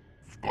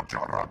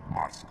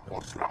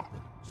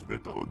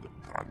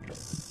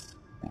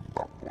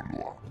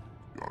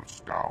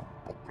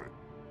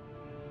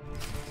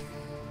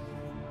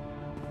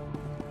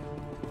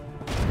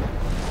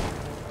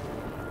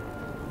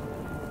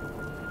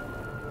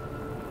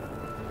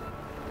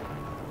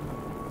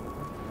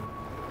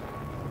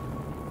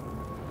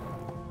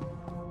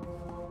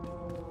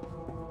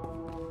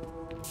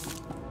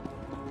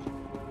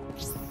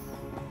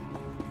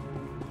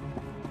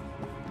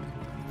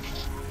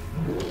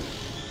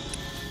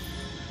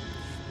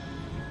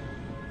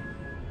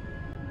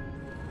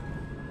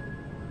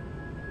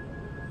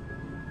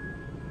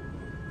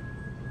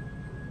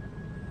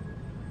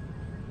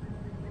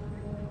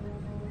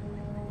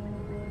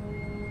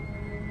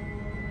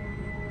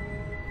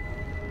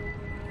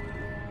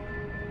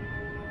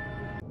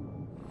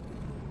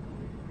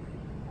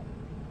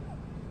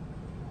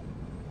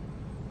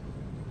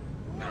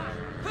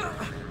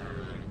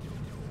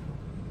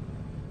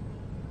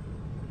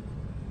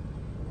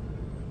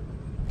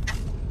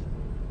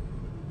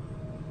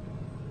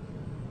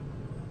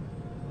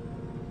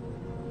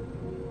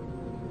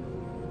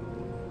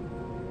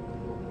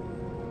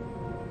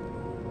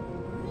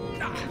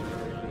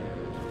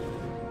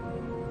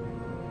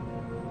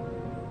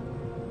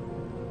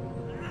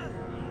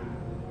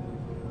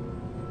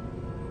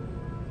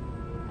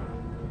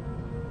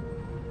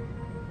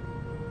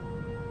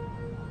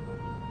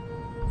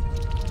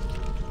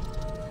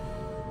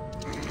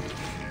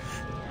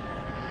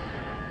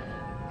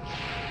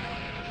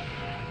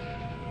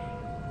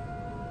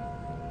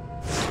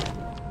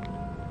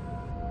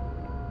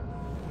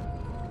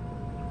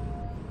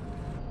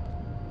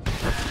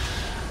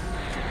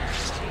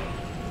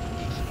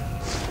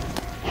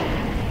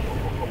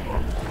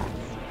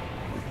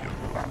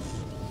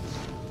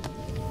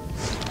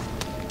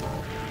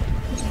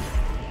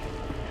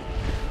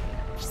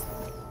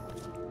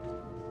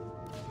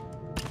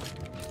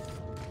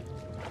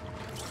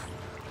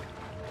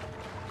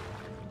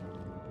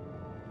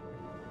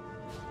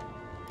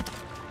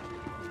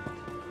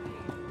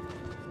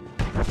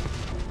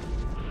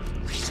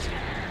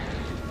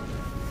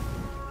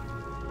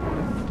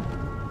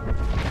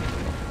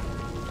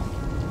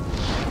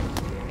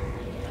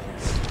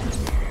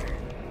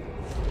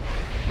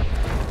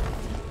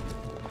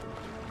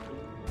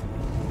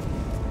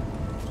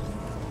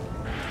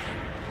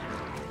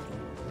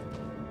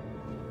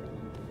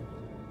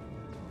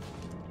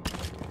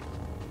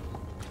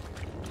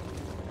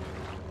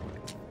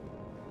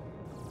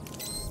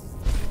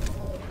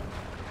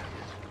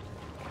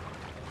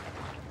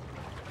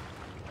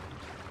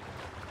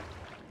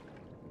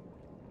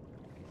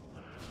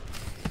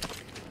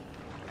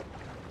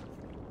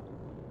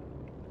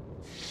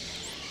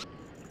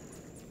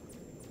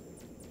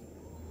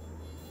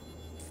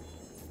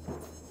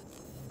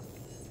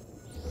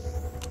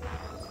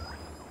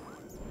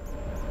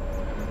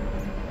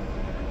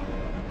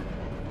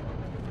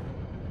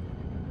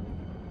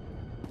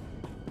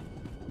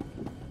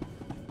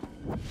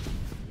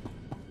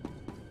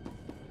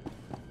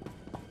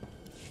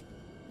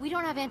 We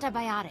don't have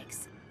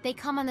antibiotics. They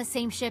come on the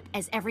same ship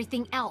as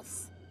everything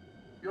else.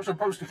 You're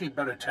supposed to keep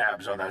better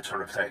tabs on that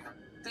sort of thing.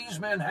 These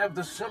men have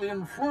the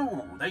Cillian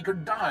flu. They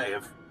could die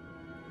if...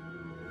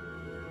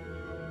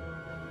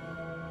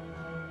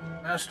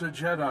 Master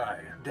Jedi,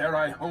 dare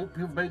I hope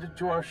you've made it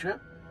to our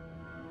ship?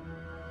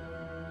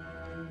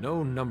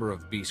 No number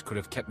of beasts could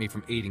have kept me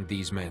from aiding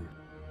these men.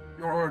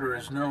 Your order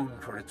is known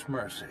for its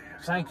mercy.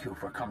 Thank you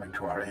for coming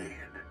to our aid.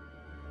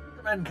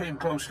 The men came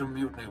close to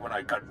mutiny when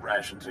I cut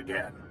rations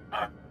again.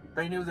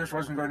 They knew this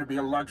wasn't going to be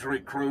a luxury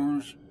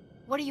cruise.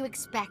 What do you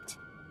expect?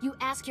 You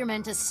ask your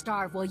men to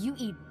starve while you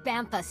eat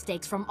bantha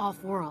steaks from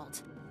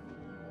off-world.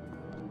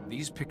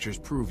 These pictures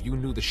prove you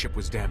knew the ship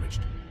was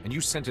damaged, and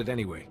you sent it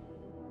anyway.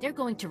 They're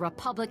going to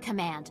Republic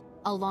Command,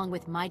 along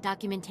with my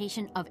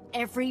documentation of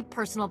every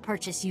personal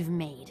purchase you've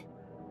made.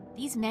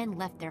 These men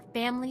left their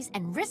families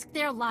and risked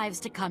their lives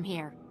to come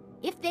here.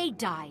 If they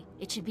die,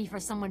 it should be for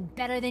someone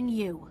better than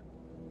you.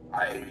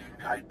 I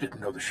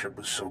didn't know the ship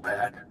was so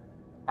bad.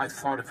 I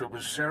thought if it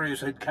was serious,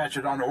 they'd catch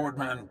it on Ord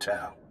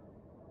Mantell.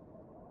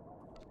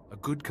 A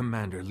good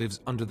commander lives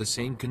under the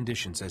same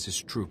conditions as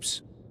his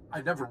troops.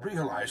 I never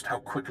realized how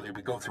quickly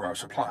we go through our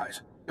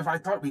supplies. If I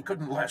thought we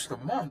couldn't last a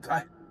month,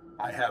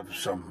 I have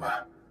some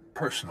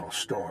personal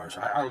stores.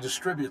 I'll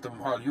distribute them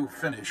while you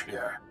finish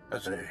here,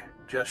 as a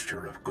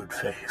gesture of good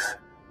faith.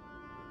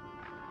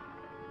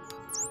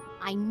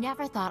 I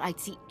never thought I'd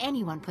see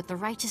anyone put the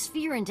righteous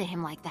fear into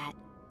him like that.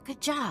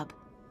 Good job,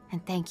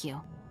 and thank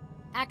you.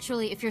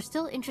 Actually, if you're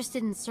still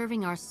interested in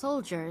serving our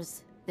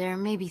soldiers, there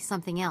may be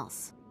something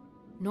else.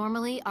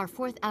 Normally, our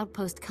 4th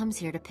outpost comes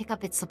here to pick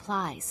up its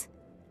supplies,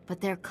 but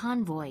their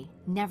convoy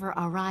never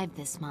arrived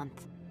this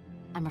month.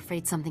 I'm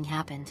afraid something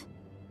happened.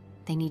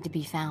 They need to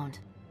be found.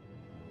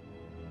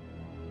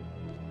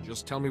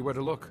 Just tell me where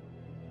to look.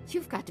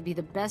 You've got to be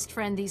the best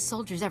friend these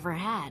soldiers ever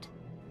had.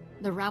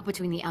 The route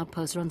between the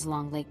outposts runs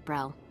along Lake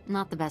Brel.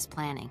 Not the best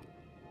planning.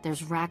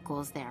 There's rat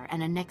ghouls there,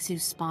 and a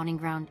Nexus spawning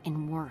ground,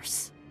 and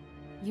worse.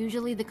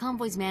 Usually the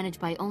convoy's managed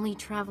by only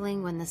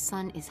traveling when the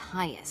sun is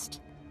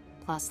highest.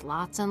 Plus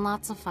lots and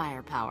lots of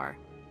firepower.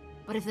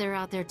 But if they're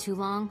out there too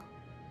long,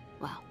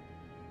 well,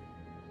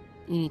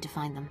 you need to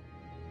find them.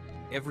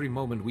 Every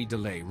moment we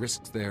delay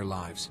risks their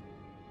lives.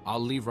 I'll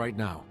leave right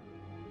now.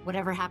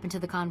 Whatever happened to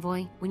the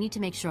convoy, we need to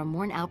make sure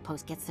Morn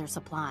Outpost gets their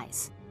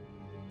supplies.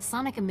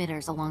 Sonic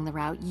emitters along the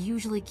route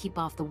usually keep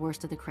off the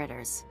worst of the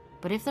critters.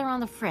 But if they're on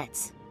the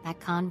fritz, that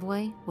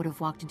convoy would have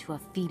walked into a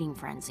feeding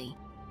frenzy.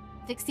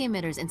 Fix the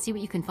emitters and see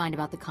what you can find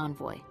about the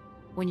convoy.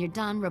 When you're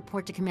done,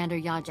 report to Commander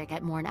Yajek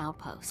at Morn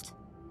Outpost.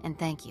 And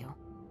thank you.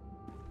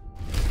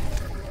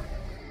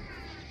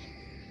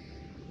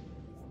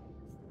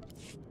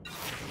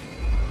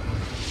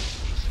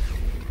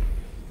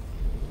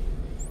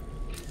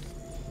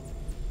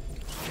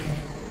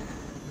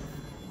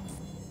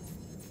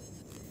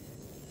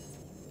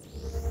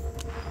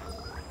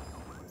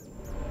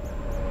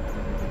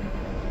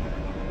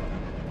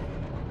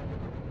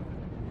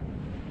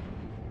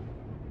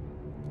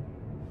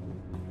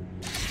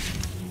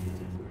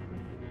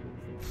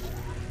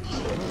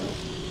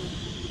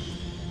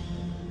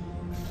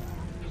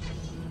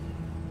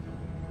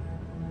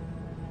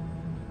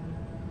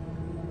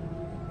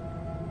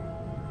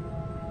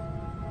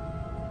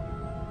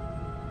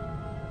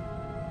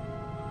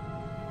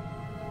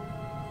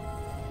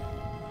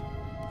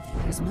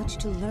 There's much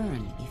to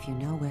learn if you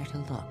know where to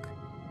look.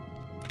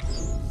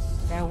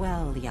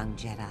 Farewell, young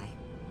Jedi.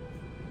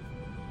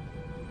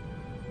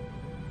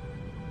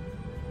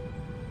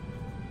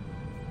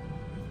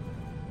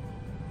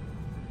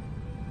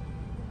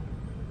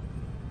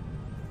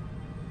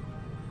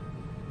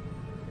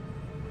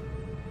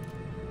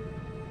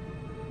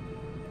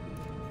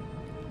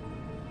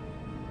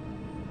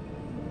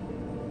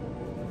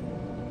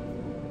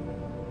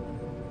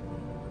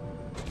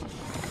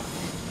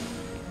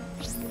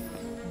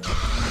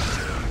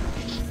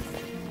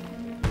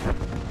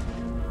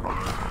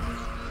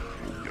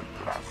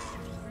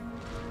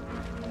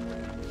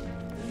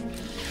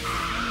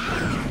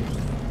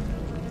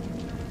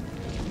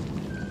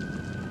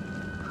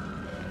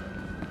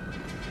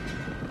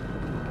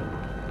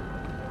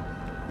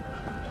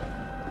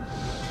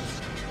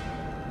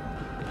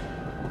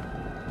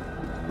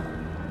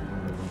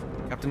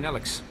 Captain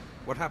Alex,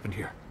 what happened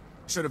here?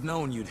 Should have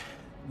known you'd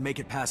make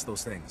it past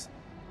those things.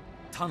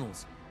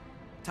 Tunnels.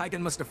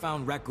 Tyken must have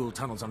found rat ghoul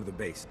tunnels under the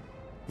base.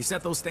 He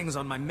set those things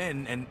on my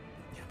men and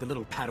the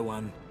little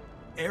Padawan,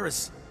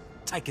 Eris.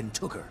 Tyken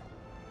took her.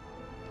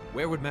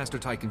 Where would Master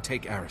Tyken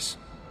take Eris?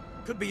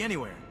 Could be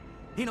anywhere.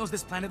 He knows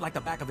this planet like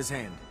the back of his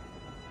hand.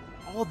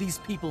 All these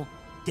people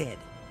dead.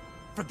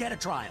 Forget a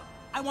trial.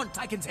 I want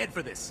Tyken's head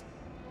for this.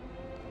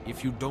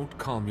 If you don't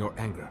calm your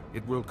anger,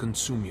 it will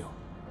consume you.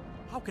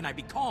 How can I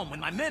be calm when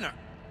my men are...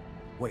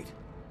 Wait.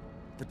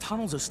 The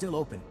tunnels are still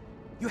open.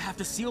 You have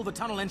to seal the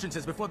tunnel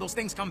entrances before those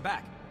things come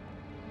back.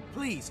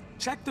 Please,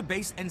 check the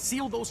base and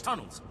seal those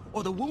tunnels,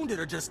 or the wounded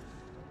are just...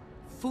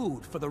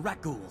 food for the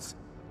rat ghouls.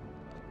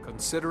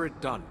 Consider it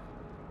done.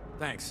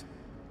 Thanks.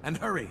 And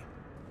hurry.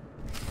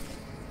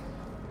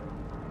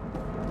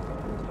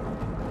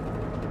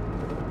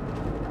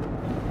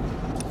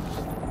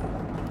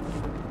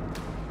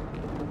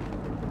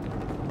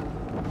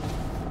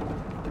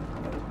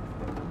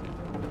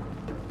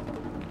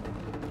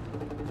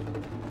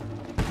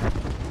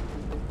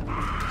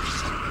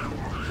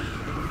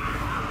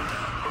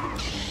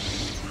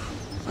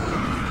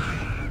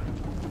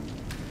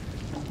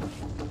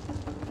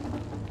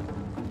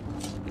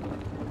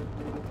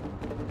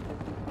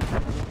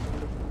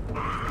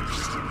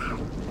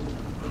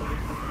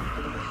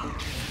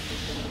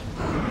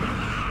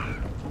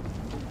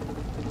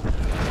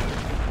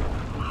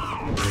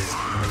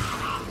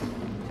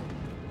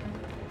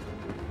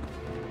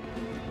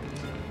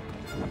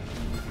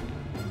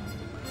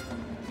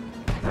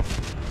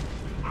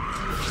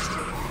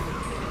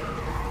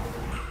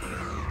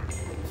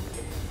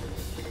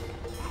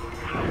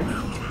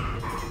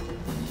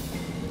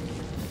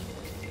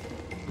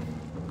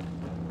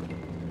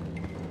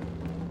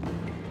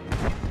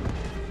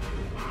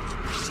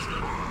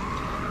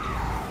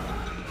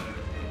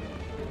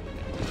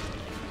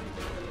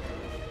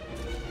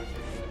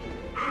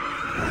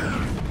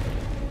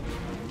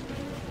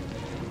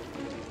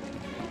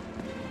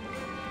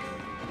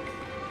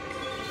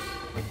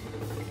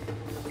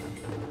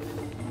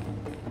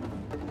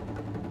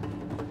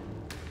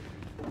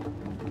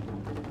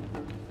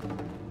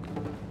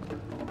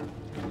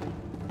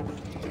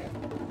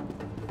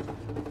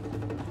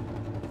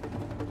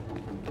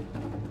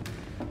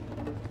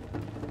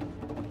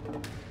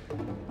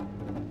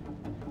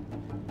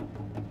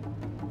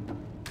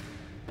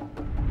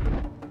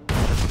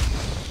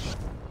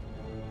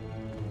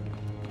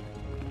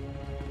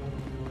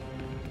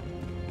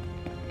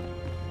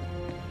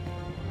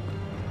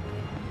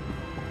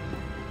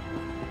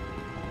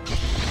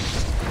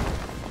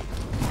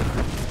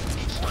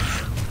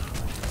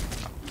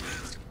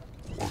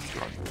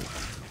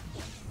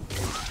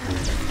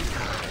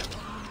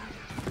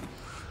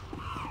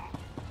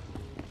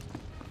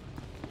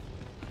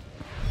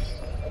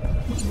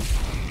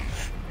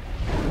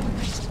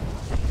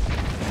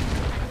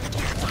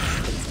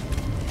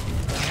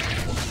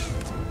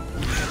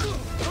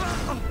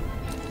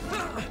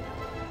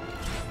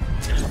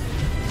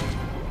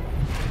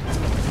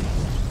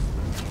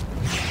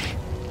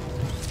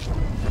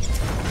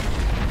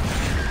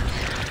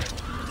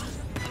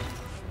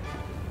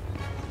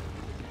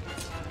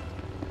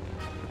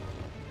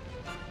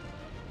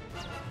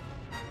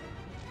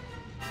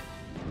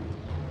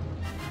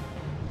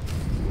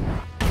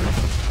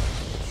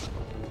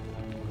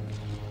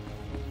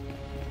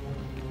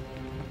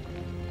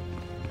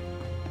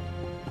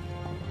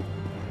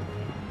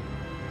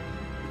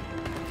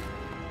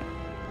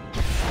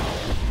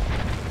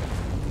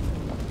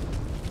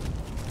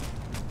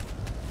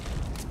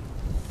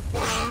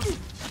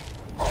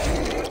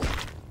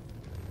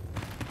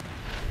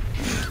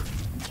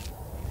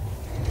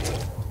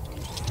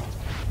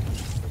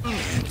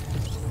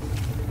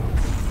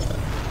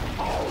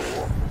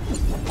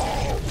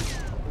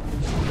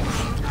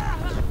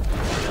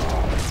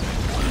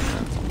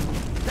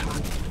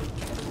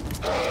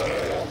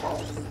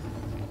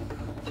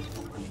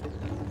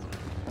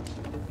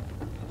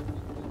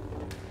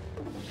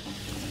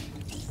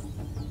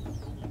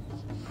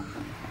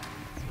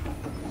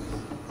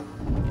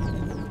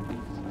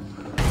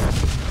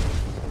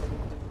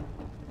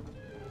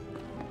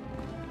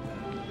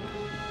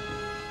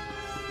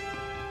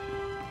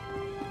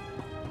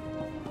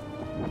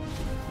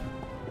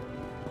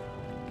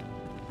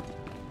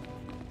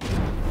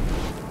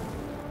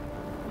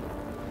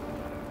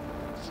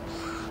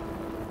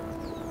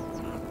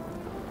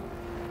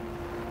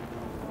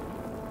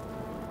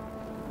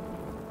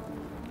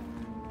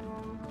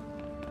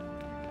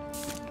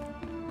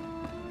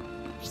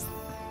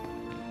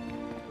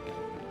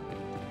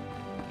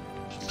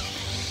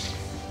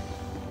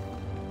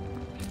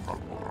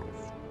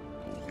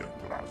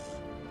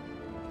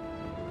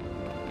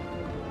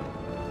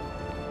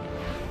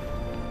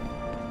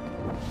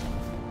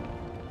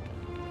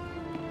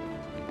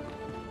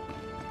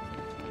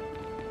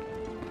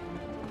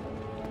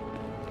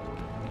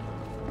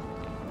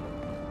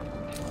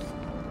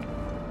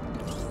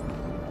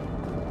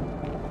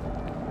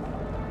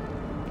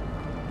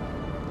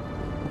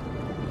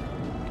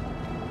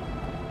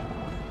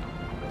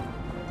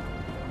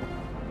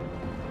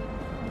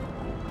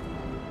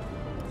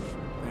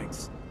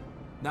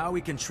 Now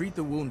we can treat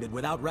the wounded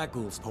without rat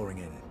ghouls pouring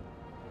in.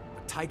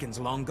 But Tyken's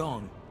long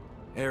gone.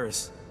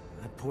 Eris,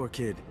 that poor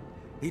kid.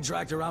 He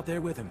dragged her out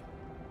there with him.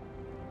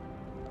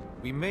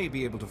 We may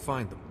be able to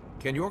find them.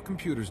 Can your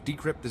computers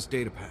decrypt this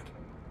datapad?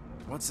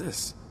 What's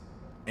this?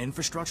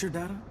 Infrastructure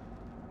data?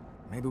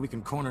 Maybe we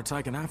can corner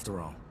Tyken after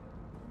all.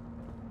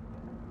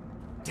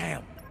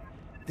 Damn!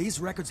 These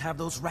records have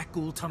those rat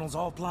ghoul tunnels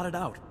all plotted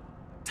out.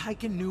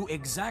 Tyken knew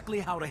exactly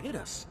how to hit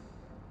us.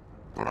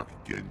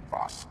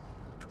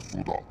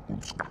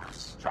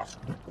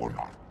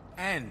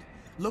 And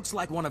looks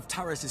like one of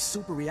Taris'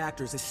 super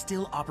reactors is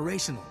still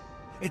operational.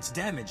 It's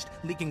damaged,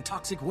 leaking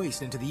toxic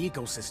waste into the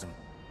ecosystem.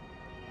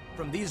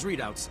 From these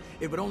readouts,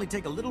 it would only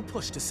take a little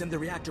push to send the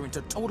reactor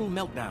into total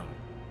meltdown.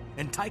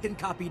 And Tyken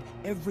copied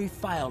every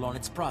file on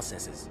its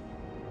processes.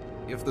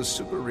 If the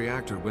super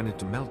reactor went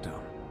into meltdown,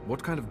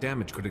 what kind of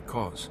damage could it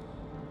cause?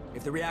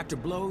 If the reactor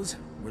blows,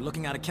 we're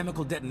looking at a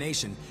chemical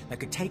detonation that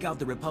could take out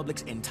the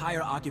Republic's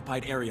entire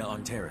occupied area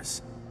on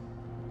Taris.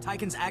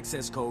 Tyken's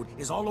access code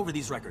is all over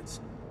these records.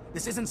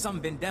 This isn't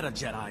some vendetta,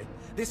 Jedi.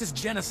 This is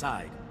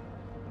genocide.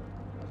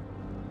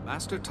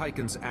 Master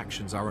Tyken's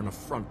actions are an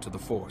affront to the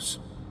Force.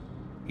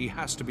 He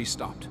has to be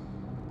stopped.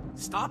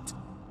 Stopped?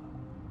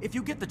 If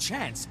you get the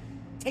chance,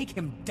 take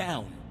him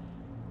down.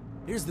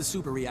 Here's the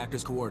super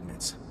reactor's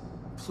coordinates.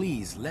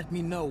 Please let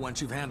me know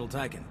once you've handled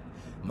Tyken.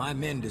 My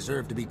men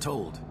deserve to be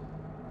told.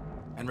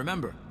 And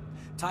remember,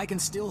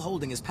 Tyken's still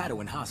holding his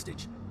Padawan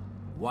hostage.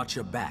 Watch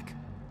your back.